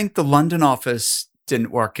do you think the London office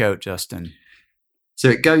didn't work out, Justin? So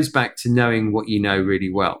it goes back to knowing what you know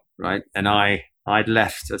really well, right? And I'd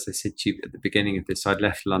left, as I said to you at the beginning of this, I'd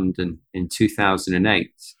left London in 2008,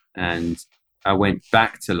 and I went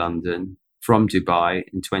back to London from Dubai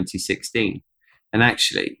in 2016. And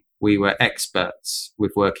actually, we were experts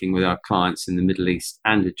with working with our clients in the Middle East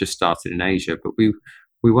and had just started in Asia, but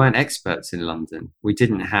we weren't experts in London. We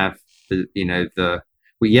didn't have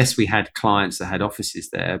we had clients that had offices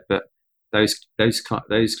there, but those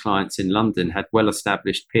clients in London had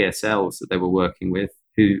well-established PSLs that they were working with,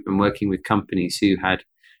 and working with companies who had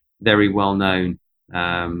very well-known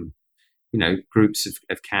groups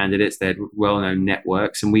of candidates. They had well-known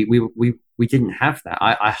networks, and we didn't have that.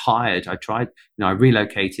 I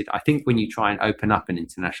relocated. I think when you try and open up an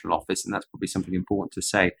international office, and that's probably something important to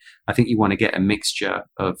say, I think you want to get a mixture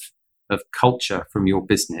of culture from your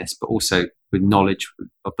business, but also with knowledge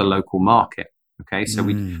of the local market. Okay, so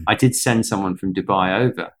I did send someone from Dubai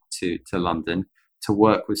over to London to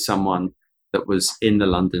work with someone that was in the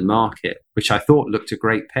London market, which I thought looked a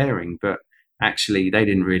great pairing, but actually they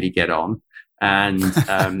didn't really get on. And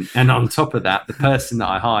and on top of that, the person that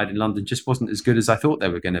I hired in London just wasn't as good as I thought they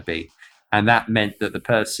were going to be. And that meant that the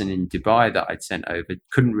person in Dubai that I'd sent over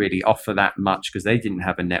couldn't really offer that much because they didn't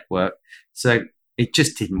have a network. So it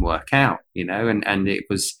just didn't work out, and it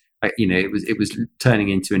was, it was turning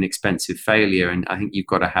into an expensive failure. And I think you've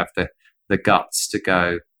got to have the guts to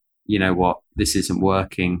go, you know what, this isn't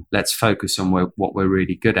working. Let's focus on what we're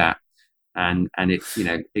really good at. And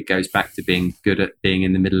it goes back to being good at being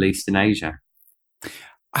in the Middle East and Asia.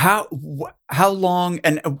 How long,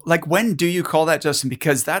 and when do you call that, Justin?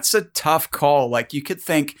 Because that's a tough call. Like, you could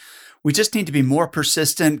think we just need to be more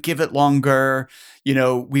persistent, give it longer.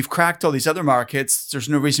 We've cracked all these other markets. There's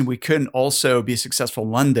no reason we couldn't also be successful in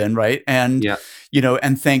London, right? And,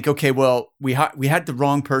 and think, okay, well, we had the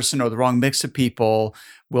wrong person or the wrong mix of people.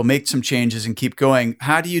 We'll make some changes and keep going.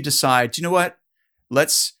 How do you decide, you know what,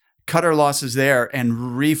 let's cut our losses there and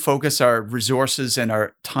refocus our resources and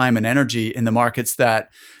our time and energy in the markets that,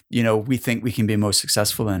 we think we can be most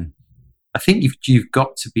successful in? I think you've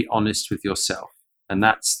got to be honest with yourself. And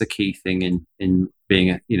that's the key thing in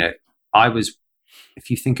being if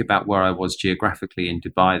you think about where I was geographically in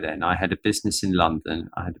Dubai, then I had a business in London,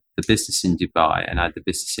 I had the business in Dubai, and I had the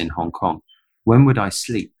business in Hong Kong. When would I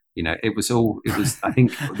sleep? I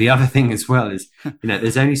think the other thing as well is,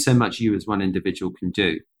 there's only so much you as one individual can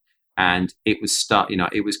do. And it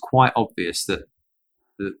was quite obvious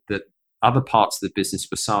that other parts of the business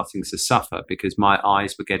were starting to suffer because my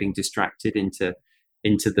eyes were getting distracted into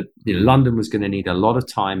London was going to need a lot of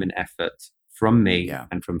time and effort from me,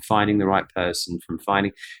 and from finding the right person,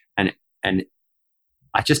 and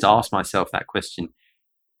I just asked myself that question: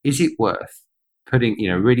 is it worth putting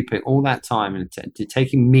all that time and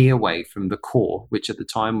taking me away from the core, which at the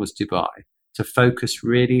time was Dubai, to focus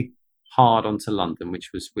really hard onto London,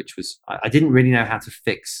 which was I didn't really know how to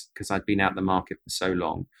fix because I'd been out the market for so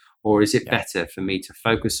long? Or is it better for me to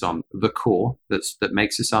focus on the core that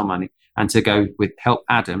makes us our money, and to go with help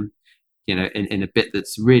Adam, in a bit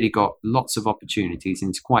that's really got lots of opportunities, and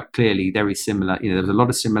it's quite clearly very similar. There was a lot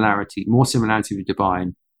of more similarity with Dubai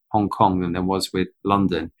and Hong Kong than there was with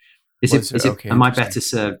London. Am I better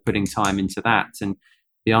served putting time into that? And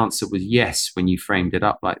the answer was yes when you framed it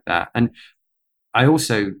up like that. And I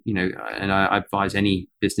also, and I advise any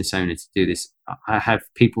business owner to do this. I have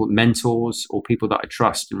mentors or people that I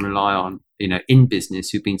trust and rely on, in business,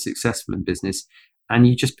 who've been successful in business. And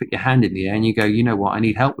you just put your hand in the air and you go, you know what, I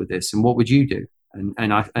need help with this. And what would you do? And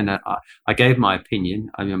I gave my opinion.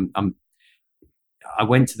 I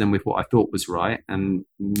went to them with what I thought was right, and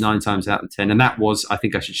 9 times out of 10, and that was, I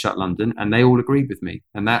think I should shut London, and they all agreed with me,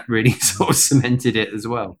 and that really sort of cemented it as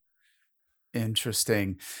well.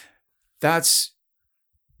 Interesting. That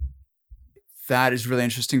is really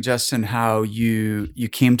interesting, Justin, how you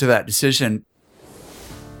came to that decision.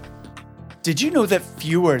 Did you know that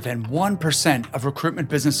fewer than 1% of recruitment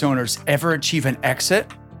business owners ever achieve an exit?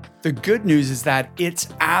 The good news is that it's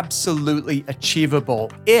absolutely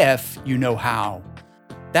achievable if you know how.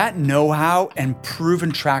 That know-how and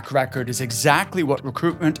proven track record is exactly what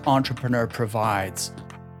Recruitment Entrepreneur provides.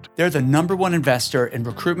 They're the #1 investor in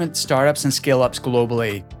recruitment startups and scale-ups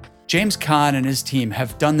globally. James Kahn and his team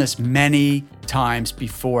have done this many times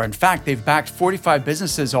before. In fact, they've backed 45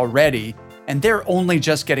 businesses already, and they're only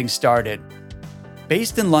just getting started.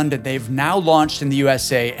 Based in London, they've now launched in the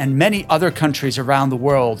USA and many other countries around the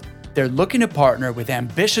world. They're looking to partner with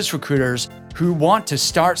ambitious recruiters who want to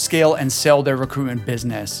start, scale, and sell their recruitment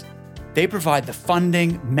business. They provide the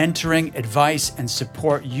funding, mentoring, advice, and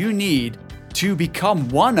support you need to become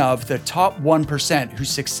one of the top 1% who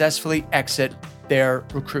successfully exit their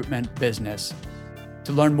recruitment business.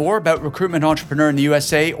 To learn more about Recruitment Entrepreneur in the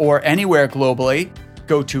USA or anywhere globally,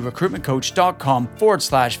 go to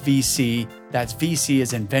recruitmentcoach.com/VC. That's VC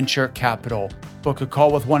as in venture capital. Book a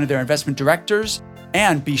call with one of their investment directors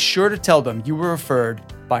and be sure to tell them you were referred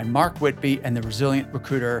by Mark Whitby and the Resilient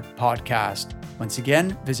Recruiter podcast. Once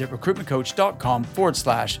again, visit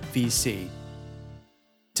recruitmentcoach.com/VC.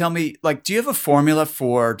 Tell me, do you have a formula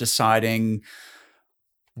for deciding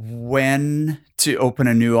when to open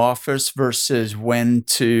a new office versus when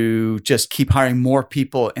to just keep hiring more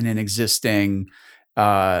people in an existing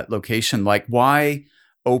location? Why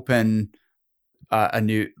open a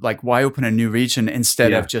new region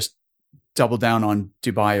instead of just double down on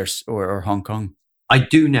Dubai or Hong Kong? I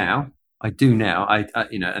do now. I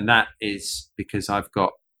and that is because I've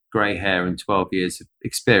got grey hair and 12 years of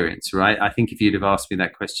experience, right? I think if you'd have asked me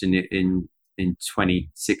that question in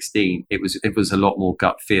 2016, it was a lot more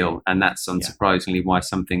gut feel, and that's unsurprisingly why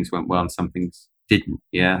some things went well and some things didn't.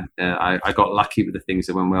 I got lucky with the things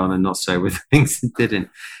that went well and not so with the things that didn't.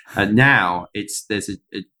 Now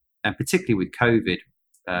and particularly with COVID,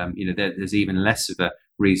 there's even less of a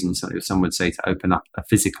reason, some would say, to open up a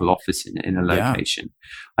physical office in a location.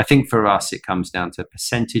 I think for us, it comes down to a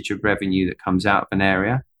percentage of revenue that comes out of an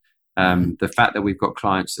area. The fact that we've got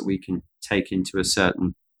clients that we can take into a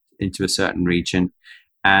certain region,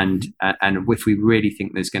 and if we really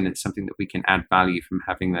think there's something that we can add value from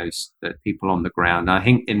having those people on the ground. I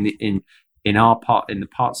think in the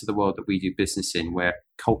parts of the world that we do business in, where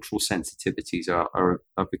cultural sensitivities are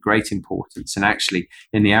of a great importance, and actually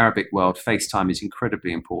in the Arabic world, FaceTime is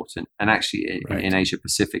incredibly important, and actually in Asia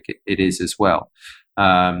Pacific it is as well.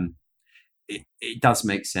 It does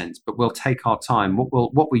make sense, but we'll take our time.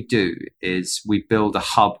 What we do is we build a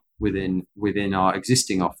hub within our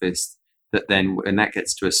existing office that then, when that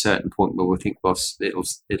gets to a certain point where we'll think, well,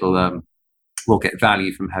 we'll get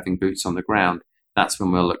value from having boots on the ground. That's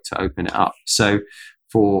when we'll look to open it up. So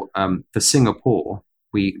for Singapore,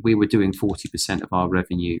 we were doing 40% of our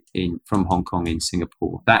revenue from Hong Kong in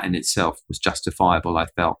Singapore. That in itself was justifiable, I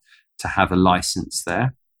felt, to have a license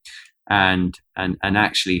there. And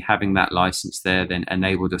actually having that license there then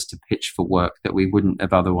enabled us to pitch for work that we wouldn't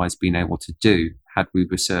have otherwise been able to do had we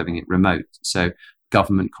were serving it remote. So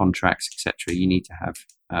government contracts, etc. You need to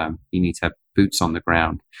have boots on the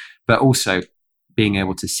ground, but also being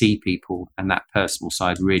able to see people, and that personal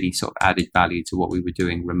side really sort of added value to what we were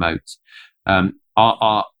doing remote.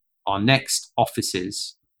 Our next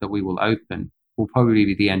offices that we will open will probably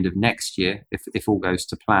be the end of next year if all goes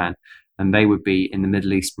to plan. And they would be in the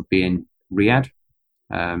Middle East, would be in Riyadh,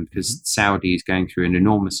 because Saudi is going through an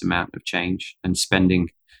enormous amount of change and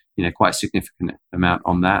spending, quite a significant amount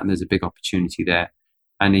on that. And there's a big opportunity there.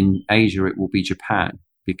 And in Asia, it will be Japan,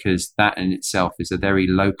 because that in itself is a very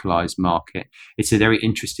localized market. It's a very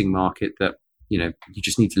interesting market that, you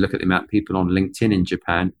just need to look at the amount of people on LinkedIn in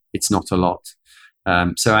Japan. It's not a lot.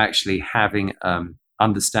 So actually having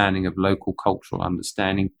understanding of local cultural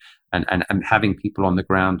understanding, and having people on the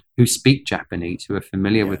ground who speak Japanese, who are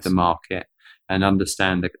familiar with the market and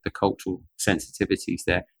understand the cultural sensitivities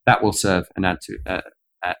there, that will serve and add to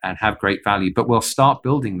and have great value. But we'll start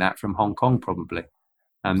building that from Hong Kong probably,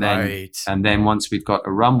 and then once we've got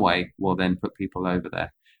a runway, we'll then put people over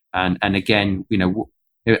there. And again,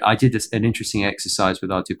 I did an interesting exercise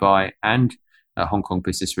with our Dubai and Hong Kong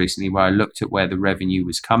business recently, where I looked at where the revenue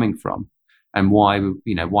was coming from and why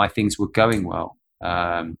things were going well.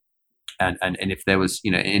 And if there was,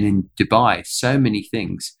 in Dubai, so many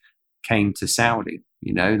things came to Saudi,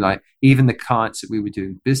 like even the clients that we were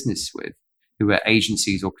doing business with, who were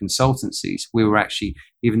agencies or consultancies, we were actually,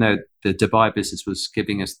 even though the Dubai business was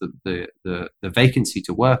giving us the vacancy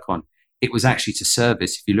to work on, it was actually to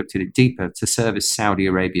service, if you looked at it deeper, to service Saudi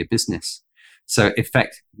Arabia business. So in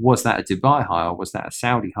fact, was that a Dubai hire or was that a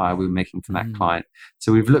Saudi hire we were making from that client?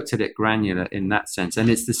 So we've looked at it granular in that sense.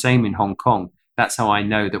 And it's the same in Hong Kong. That's how I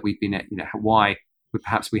know that we've been at, why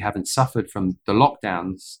perhaps we haven't suffered from the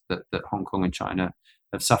lockdowns that Hong Kong and China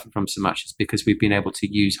have suffered from so much, is because we've been able to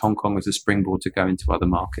use Hong Kong as a springboard to go into other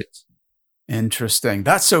markets. Interesting.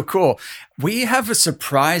 That's so cool. We have a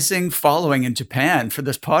surprising following in Japan for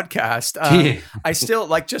this podcast. I still,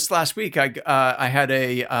 like, just last week, I had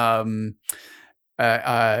a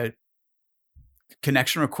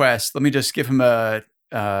connection request. Let me just give him a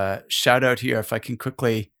shout out here if I can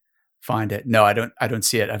quickly find it. No, I don't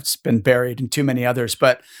see it. It's been buried in too many others.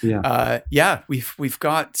 But we've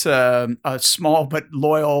got a small but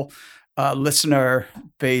loyal listener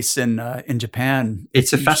base in Japan.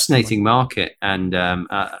 It's a fascinating market, and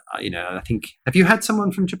I think, have you had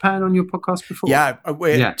someone from Japan on your podcast before? Yeah,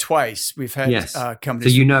 twice. We've had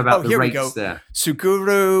companies. So you know about the rates there.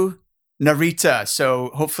 Suguru Narita.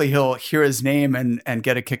 So hopefully he'll hear his name and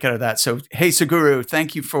get a kick out of that. So hey, Suguru,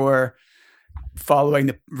 thank you for following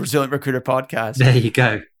the Resilient Recruiter podcast. There you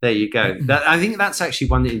go. I think that's actually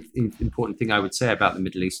one important thing I would say about the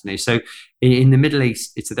Middle East. So in the Middle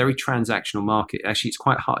East, it's a very transactional market. Actually, it's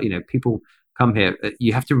quite hard. People come here.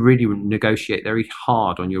 You have to really negotiate very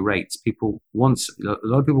hard on your rates. A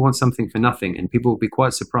lot of people want something for nothing, and people will be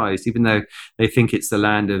quite surprised, even though they think it's the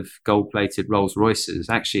land of gold-plated Rolls Royces.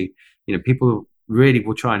 Actually, people really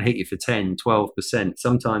will try and hit you for 10, 12%,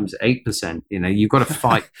 sometimes 8%. You've got to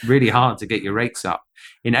fight really hard to get your rates up.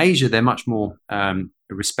 In Asia, they're much more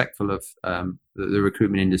respectful of the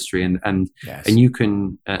recruitment industry and you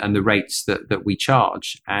can and the rates that we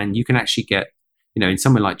charge. And you can actually get, in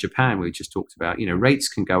somewhere like Japan, we just talked about, rates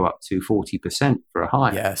can go up to 40% for a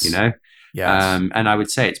hire. Yes. Yes. And I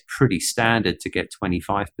would say it's pretty standard to get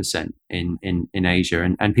 25% in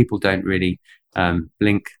Asia, and people don't really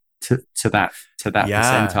blink to that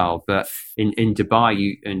percentile. But in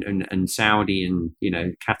Dubai and Saudi and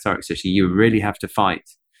Qatar, etc., you really have to fight.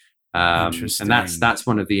 And that's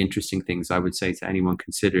one of the interesting things I would say to anyone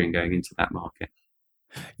considering going into that market.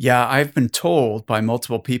 Yeah, I've been told by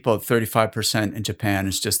multiple people that 35% in Japan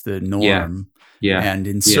is just the norm. Yeah. And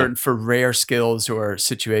in certain, for rare skills or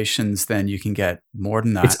situations, then you can get more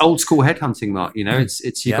than that. It's old school headhunting, Mark.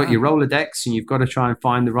 It's you've got your Rolodex, and you've got to try and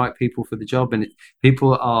find the right people for the job. And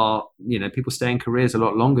people stay in careers a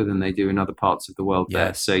lot longer than they do in other parts of the world.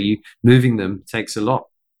 Yes. There. So moving them takes a lot.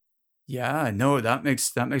 Yeah, no, that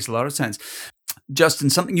makes a lot of sense. Justin,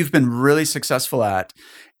 something you've been really successful at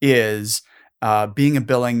is being a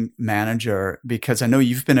billing manager, because I know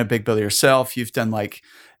you've been a big biller yourself. You've done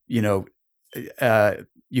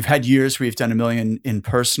you've had years where you've done $1 million in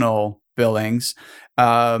personal billings,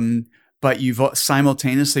 but you've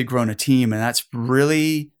simultaneously grown a team, and that's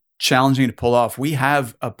really challenging to pull off. We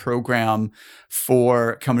have a program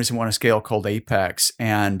for companies that want to scale called Apex,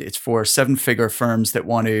 and it's for 7-figure firms that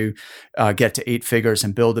want to get to 8 figures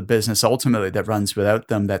and build a business ultimately that runs without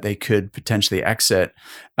them, that they could potentially exit.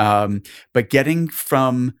 But getting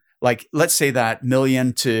from, like, let's say that $1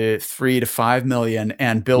 million to $3 to $5 million,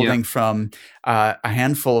 and building from a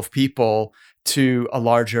handful of people to a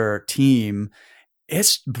larger team,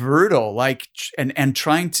 it's brutal. Like, and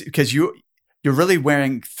trying to, because you're really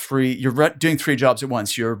doing 3 jobs at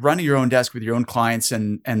once. You're running your own desk with your own clients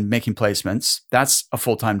and making placements. That's a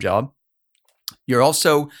full-time job. You're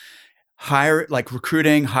also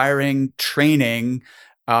recruiting, hiring, training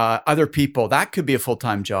other people. That could be a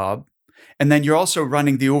full-time job. And then you're also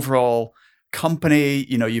running the overall company.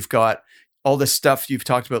 You've got all this stuff you've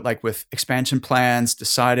talked about, like with expansion plans,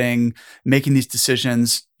 making these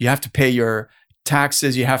decisions. You have to pay your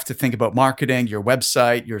taxes. You have to think about marketing, your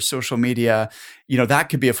website, your social media. That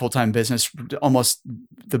could be a full-time business, almost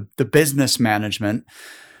the business management.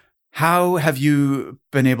 How have you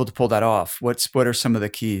been able to pull that off? What are some of the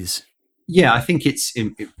keys? Yeah, I think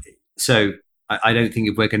so. I don't think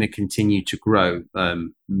if we're going to continue to grow,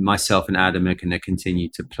 myself and Adam are going to continue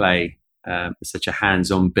to play such a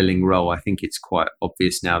hands-on billing role. I think it's quite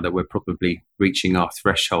obvious now that we're probably reaching our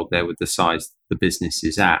threshold there with the size the business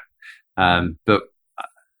is at. But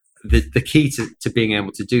the key to being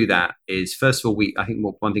able to do that is, first of all, I think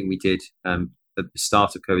one thing we did at the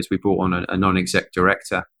start of COVID is we brought on a non-exec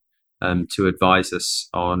director to advise us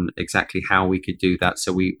on exactly how we could do that.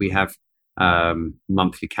 So we have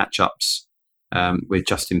monthly catch-ups with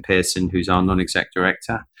Justin Pearson, who's our non-exec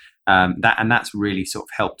director. That's really sort of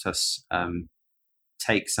helped us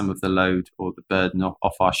take some of the load or the burden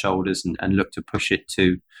off our shoulders and look to push it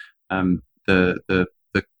to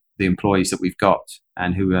the employees that we've got,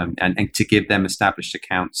 and who and to give them established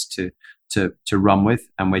accounts to run with.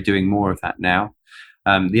 And we're doing more of that now.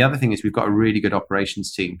 The other thing is we've got a really good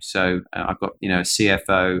operations team. So I've got a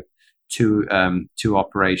CFO, two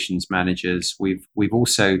operations managers. We've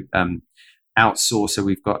also outsource. So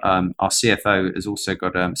we've got our CFO has also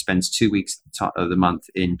got spends 2 weeks of the month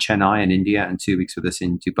in Chennai in India and 2 weeks with us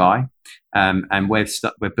in Dubai, and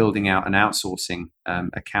we're building out an outsourcing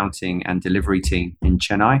accounting and delivery team in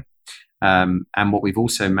Chennai. And what we've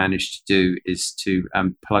also managed to do is to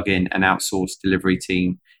plug in an outsourced delivery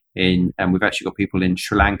team and we've actually got people in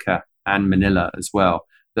Sri Lanka and Manila as well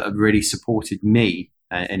that have really supported me,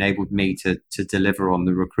 enabled me to deliver on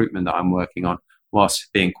the recruitment that I'm working on,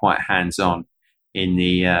 whilst being quite hands-on in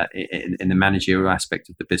the managerial aspect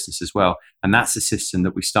of the business as well. And that's a system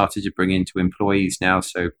that we started to bring into employees now.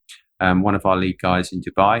 So one of our lead guys in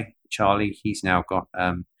Dubai, Charlie, he's now got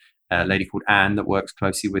a lady called Anne that works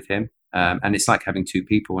closely with him. And it's like having two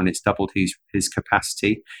people, and it's doubled his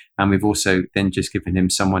capacity. And we've also then just given him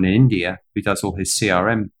someone in India who does all his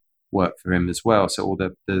CRM work for him as well. So all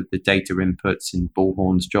the data inputs and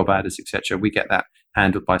bullhorns, job adders, etc., we get that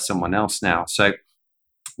handled by someone else now. So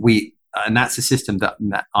and that's a system that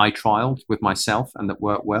I trialed with myself and that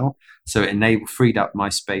worked well. So it freed up my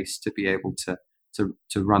space to be able to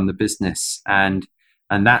run the business. And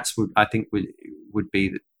that's what I think would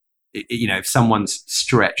be, if someone's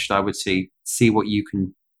stretched, I would see what you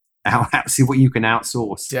can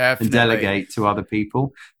outsource. Definitely. And delegate to other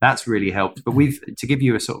people. That's really helped. But to give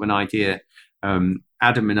you a sort of an idea,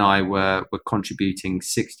 Adam and I were contributing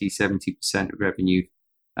 60-70% of revenue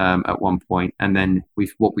at one point, and then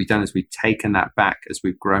what we've done is we've taken that back as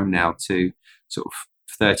we've grown now to sort of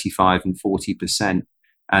 35 and 40%,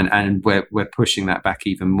 and we're pushing that back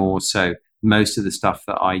even more. So most of the stuff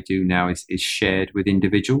that I do now is shared with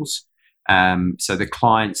individuals. So the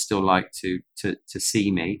clients still like to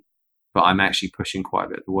see me, but I'm actually pushing quite a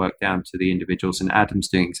bit of the work down to the individuals. And Adam's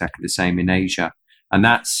doing exactly the same in Asia, and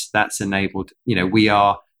that's enabled. We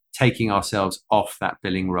are taking ourselves off that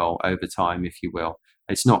billing role over time, if you will.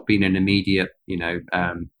 It's not been an immediate,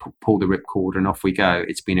 pull the ripcord and off we go.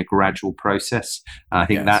 It's been a gradual process. And I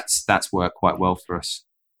think that's worked quite well for us.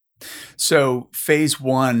 So phase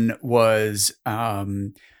one was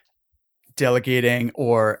delegating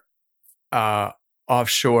or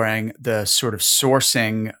offshoring the sort of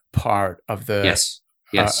sourcing part of the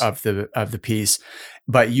of the piece,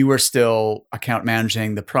 but you were still account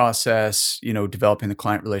managing the process, developing the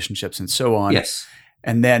client relationships and so on. Yes.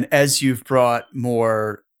 And then as you've brought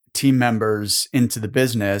more team members into the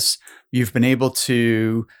business, you've been able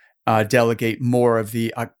to delegate more of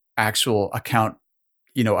the actual account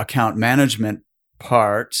management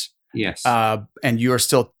part. Yes. And you're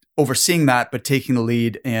still overseeing that, but taking the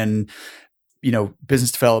lead in,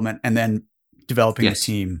 business development and then developing a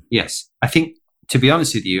team. Yes. I think, to be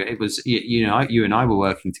honest with you, it was, you and I were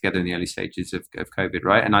working together in the early stages of COVID,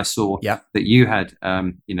 right? And I saw that you had,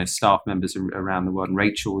 staff members around the world, and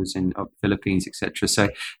Rachel was in the Philippines, etc. So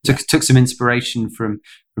took some inspiration from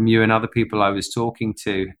you and other people I was talking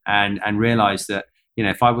to, and realized that,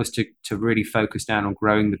 if I was to really focus down on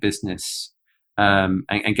growing the business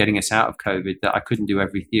and getting us out of COVID, that I couldn't do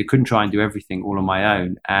everything. You couldn't try and do everything all on my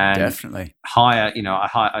own. And definitely I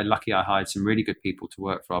hired some really good people to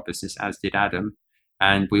work for our business, as did Adam.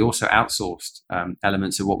 And we also outsourced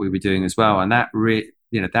elements of what we were doing as well. And that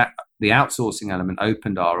the outsourcing element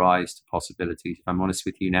opened our eyes to possibilities, if I'm honest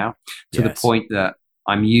with you now, to the point that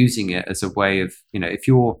I'm using it as a way of, if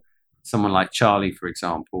you're someone like Charlie, for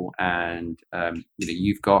example, and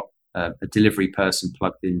you've got a delivery person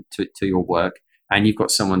plugged into your work, and you've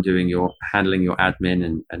got someone handling your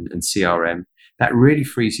admin and CRM, that really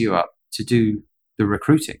frees you up to do the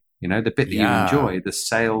recruiting, the bit that you enjoy, the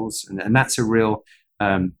sales, and that's a real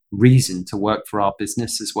reason to work for our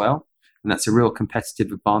business as well. And that's a real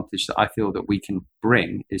competitive advantage that I feel that we can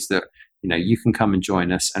bring, is that you can come and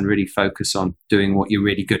join us and really focus on doing what you're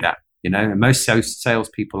really good at. And most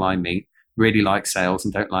salespeople I meet really like sales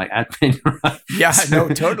and don't like admin. Right? Yeah, no,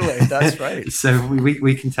 totally. That's right. So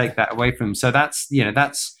we can take that away from them. So that's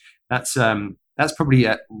probably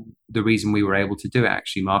the reason we were able to do it,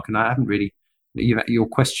 actually, Mark. And I haven't really, your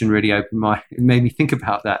question really it made me think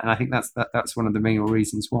about that. And I think that's one of the main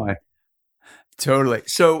reasons why. Totally.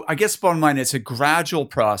 So I guess bottom line, it's a gradual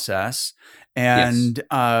process, and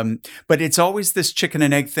but it's always this chicken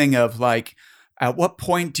and egg thing of like, at what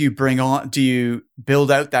point do you build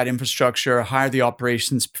out that infrastructure, hire the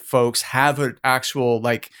operations folks, have an actual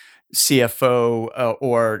like CFO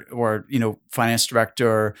or finance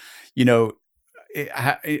director,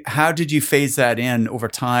 how did you phase that in over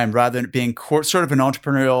time, rather than it being sort of an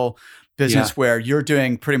entrepreneurial business where you're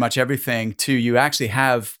doing pretty much everything, to you actually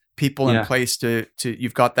have people in place to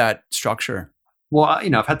you've got that structure? Well,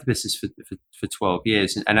 I've had the business for 12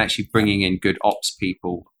 years, and actually bringing in good ops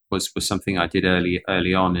people was something I did early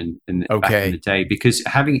on in back in the day, because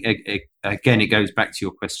having again, it goes back to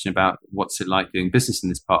your question about what's it like doing business in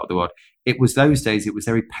this part of the world. It was those days, it was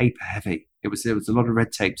very paper heavy. There was a lot of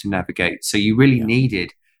red tape to navigate. So you really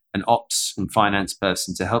needed an ops and finance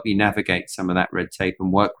person to help you navigate some of that red tape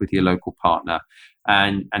and work with your local partner.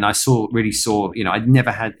 And I really saw, I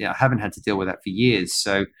haven't had to deal with that for years.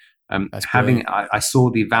 So I saw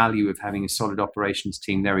the value of having a solid operations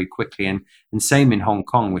team very quickly, and same in Hong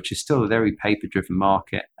Kong, which is still a very paper-driven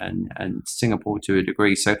market, and Singapore to a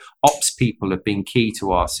degree. So ops people have been key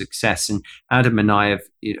to our success, and Adam and I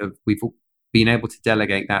we've been able to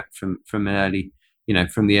delegate that from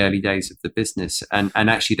the early days of the business, and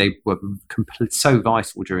actually they were so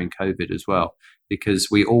vital during COVID as well, because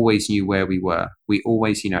we always knew where we were. We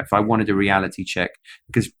always, if I wanted a reality check,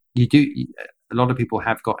 because a lot of people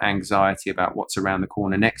have got anxiety about what's around the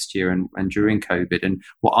corner next year and during COVID. And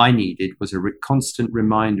what I needed was a constant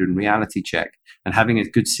reminder and reality check. And having a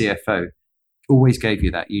good CFO always gave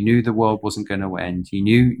you that. You knew the world wasn't going to end. You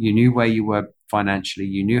knew where you were financially.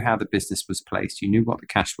 You knew how the business was placed. You knew what the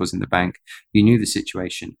cash was in the bank. You knew the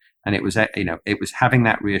situation. And it was having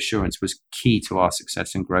that reassurance was key to our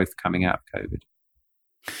success and growth coming out of COVID.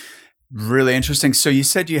 Really interesting. So you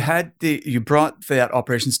said you brought that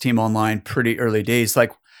operations team online pretty early days.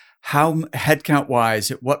 Like, how headcount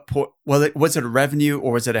wise, at what point? Well, was it a revenue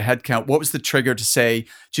or was it a headcount? What was the trigger to say,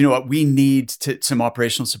 do you know what, we need some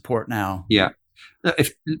operational support now? Yeah,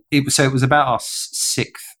 it was about our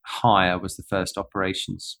sixth hire was the first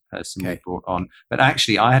operations person we brought on. But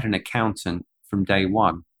actually, I had an accountant from day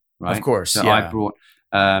one, right? Of course. So I brought.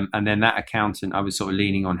 And then that accountant I was sort of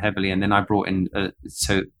leaning on heavily. And then I brought in,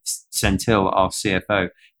 Sentil, our CFO,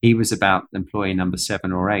 he was about employee number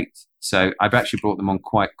 7 or 8. So I've actually brought them on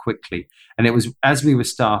quite quickly. And it was, as we were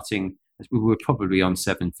starting, we were probably on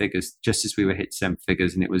 7 figures, just as we were hit 7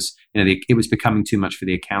 figures. And it was, it was becoming too much for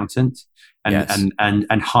the accountant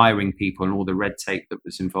and hiring people and all the red tape that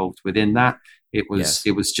was involved within that. It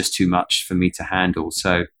was just too much for me to handle.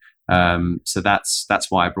 So that's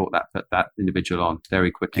why I brought that individual on very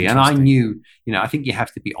quickly. And I knew, I think you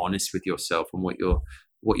have to be honest with yourself and what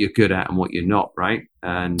you're good at and what you're not, right?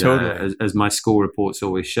 And totally. As my school reports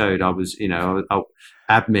always showed, I was,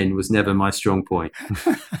 admin was never my strong point.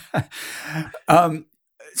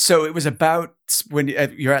 So it was about when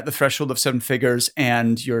you're at the threshold of 7 figures,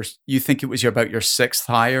 and you think it was about your 6th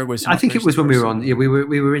hire. I think it was when we were on. Yeah, we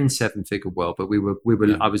were in 7-figure world, but we were. We were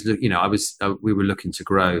looking to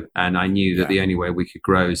grow, and I knew that the only way we could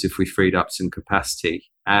grow is if we freed up some capacity.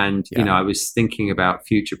 And I was thinking about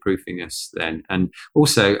future proofing us then, and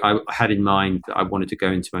also I had in mind that I wanted to go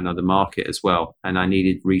into another market as well, and I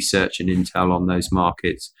needed research and intel on those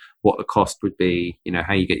markets, what the cost would be,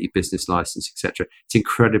 how you get your business license, etc. It's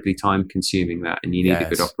incredibly time consuming that, and you need a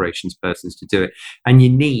good operations person to do it. And you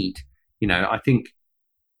need, I think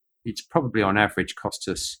it's probably on average cost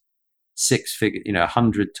us 6 figure,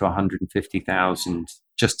 100 to 150,000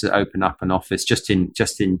 just to open up an office, just in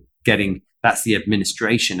getting. That's the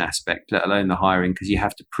administration aspect, let alone the hiring, because you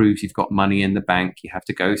have to prove you've got money in the bank. You have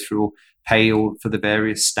to go through, pay all for the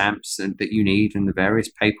various stamps that you need and the various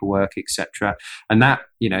paperwork, etc. And that,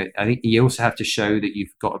 I think you also have to show that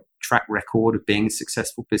you've got a track record of being a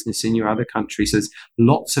successful business in your other countries. So there's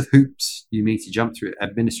lots of hoops you need to jump through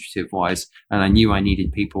administrative wise. And I knew I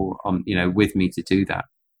needed people, with me to do that.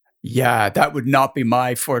 Yeah, that would not be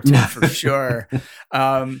my forte for sure.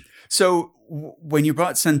 So when you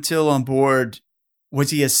brought Sentil on board, was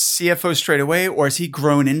he a CFO straight away, or has he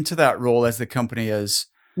grown into that role as the company is?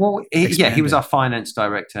 Well, he was our finance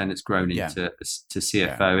director, and it's grown into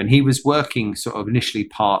CFO. And he was working sort of initially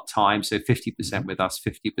part-time, so 50% with us,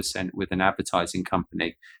 50% with an advertising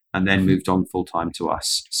company, and then moved on full-time to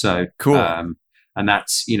us. So cool. And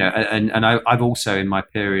that's, I've also, in my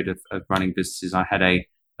period of running businesses, I had a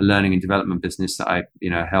learning and development business that I,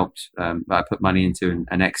 helped, that I put money into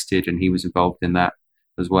and exited, and he was involved in that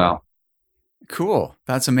as well. Cool.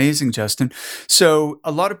 That's amazing, Justin. So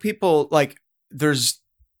a lot of people, there's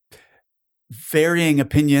varying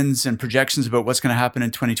opinions and projections about what's going to happen in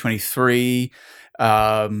 2023,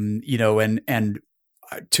 and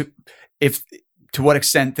to what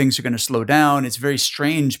extent things are going to slow down. It's very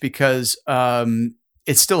strange because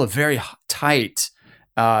it's still a very tight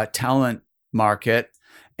talent market,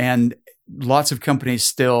 and lots of companies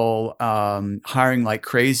still hiring like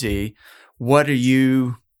crazy. What are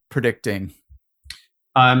you predicting?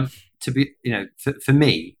 To be, for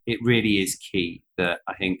me, it really is key that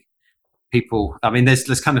I think people. I mean,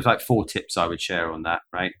 there's kind of like 4 tips I would share on that,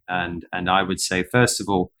 right? And I would say, first of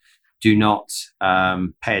all, do not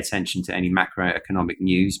pay attention to any macroeconomic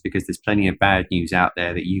news, because there's plenty of bad news out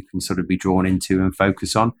there that you can sort of be drawn into and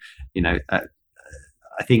focus on.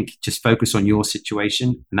 I think just focus on your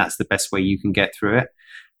situation, and that's the best way you can get through it.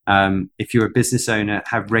 If you're a business owner,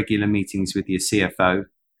 have regular meetings with your CFO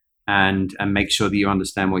and make sure that you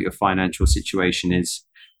understand what your financial situation is.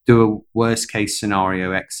 Do a worst case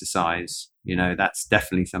scenario exercise. That's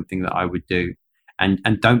definitely something that I would do.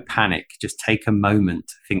 And don't panic. Just take a moment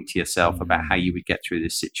to think to yourself about how you would get through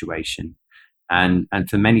this situation. And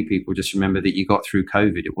for many people, just remember that you got through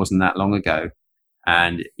COVID. It wasn't that long ago.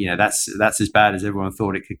 And, that's as bad as everyone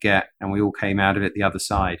thought it could get. And we all came out of it the other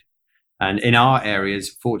side. And in our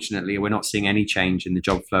areas, fortunately, we're not seeing any change in the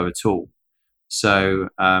job flow at all. So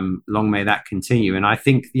long may that continue. And I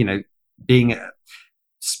think, being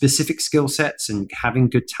specific skill sets and having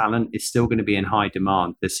good talent is still going to be in high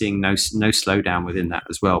demand. They're seeing no slowdown within that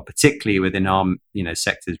as well, particularly within our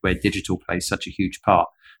sectors where digital plays such a huge part.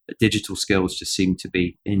 But digital skills just seem to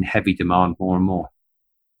be in heavy demand more and more.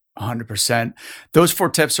 100%. Those 4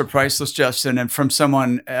 tips are priceless, Justin. And from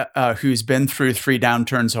someone who's been through 3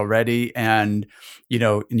 downturns already, and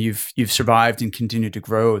and you've survived and continued to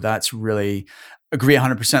grow, that's really agree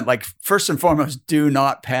 100%. Like, first and foremost, do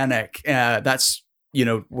not panic. That's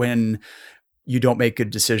when you don't make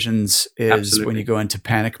good decisions is Absolutely. When you go into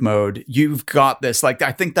panic mode. You've got this. Like,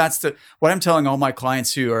 I think that's what I'm telling all my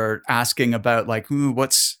clients who are asking about, like,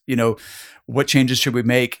 what changes should we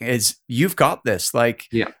make, is you've got this. Like,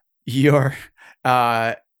 you're,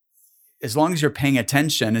 as long as you're paying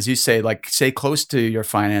attention, as you say, like, stay close to your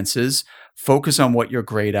finances, focus on what you're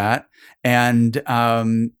great at, and,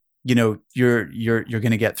 you're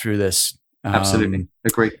going to get through this. Absolutely.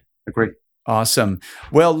 Agree. Awesome.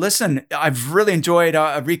 Well, listen, I've really enjoyed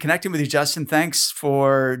reconnecting with you, Justin. Thanks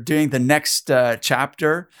for doing the next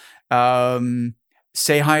chapter.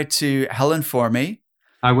 Say hi to Helen for me.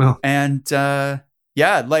 I will. And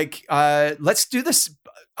let's do this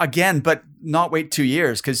again, but not wait 2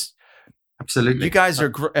 years, because absolutely, you guys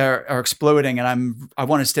are exploding, and I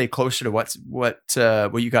want to stay closer to what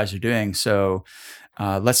you guys are doing. So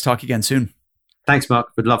let's talk again soon. Thanks, Mark.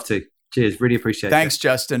 Would love to. Cheers. Really appreciate it. Thanks,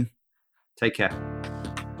 Justin. Take care.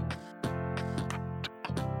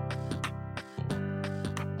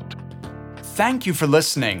 Thank you for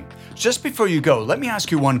listening. Just before you go, let me ask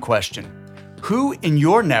you one question. Who in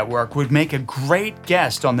your network would make a great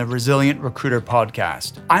guest on the Resilient Recruiter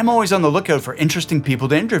podcast? I'm always on the lookout for interesting people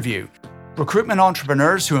to interview. Recruitment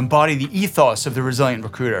entrepreneurs who embody the ethos of the Resilient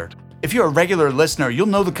Recruiter. If you're a regular listener, you'll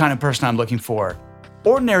know the kind of person I'm looking for.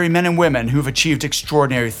 Ordinary men and women who've achieved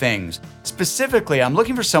extraordinary things. Specifically, I'm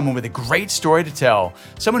looking for someone with a great story to tell,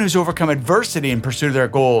 someone who's overcome adversity in pursuit of their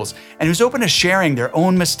goals, and who's open to sharing their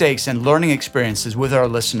own mistakes and learning experiences with our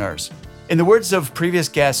listeners. In the words of previous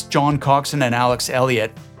guests John Coxon and Alex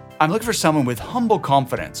Elliott, I'm looking for someone with humble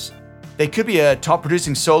confidence. They could be a top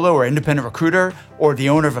producing solo or independent recruiter, or the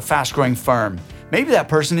owner of a fast growing firm. Maybe that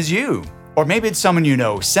person is you. Or maybe it's someone you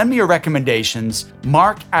know. Send me your recommendations,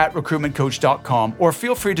 mark@recruitmentcoach.com, or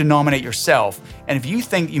feel free to nominate yourself. And if you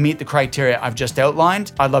think you meet the criteria I've just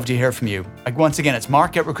outlined, I'd love to hear from you. Once again, it's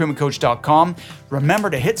mark@recruitmentcoach.com. Remember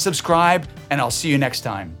to hit subscribe, and I'll see you next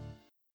time.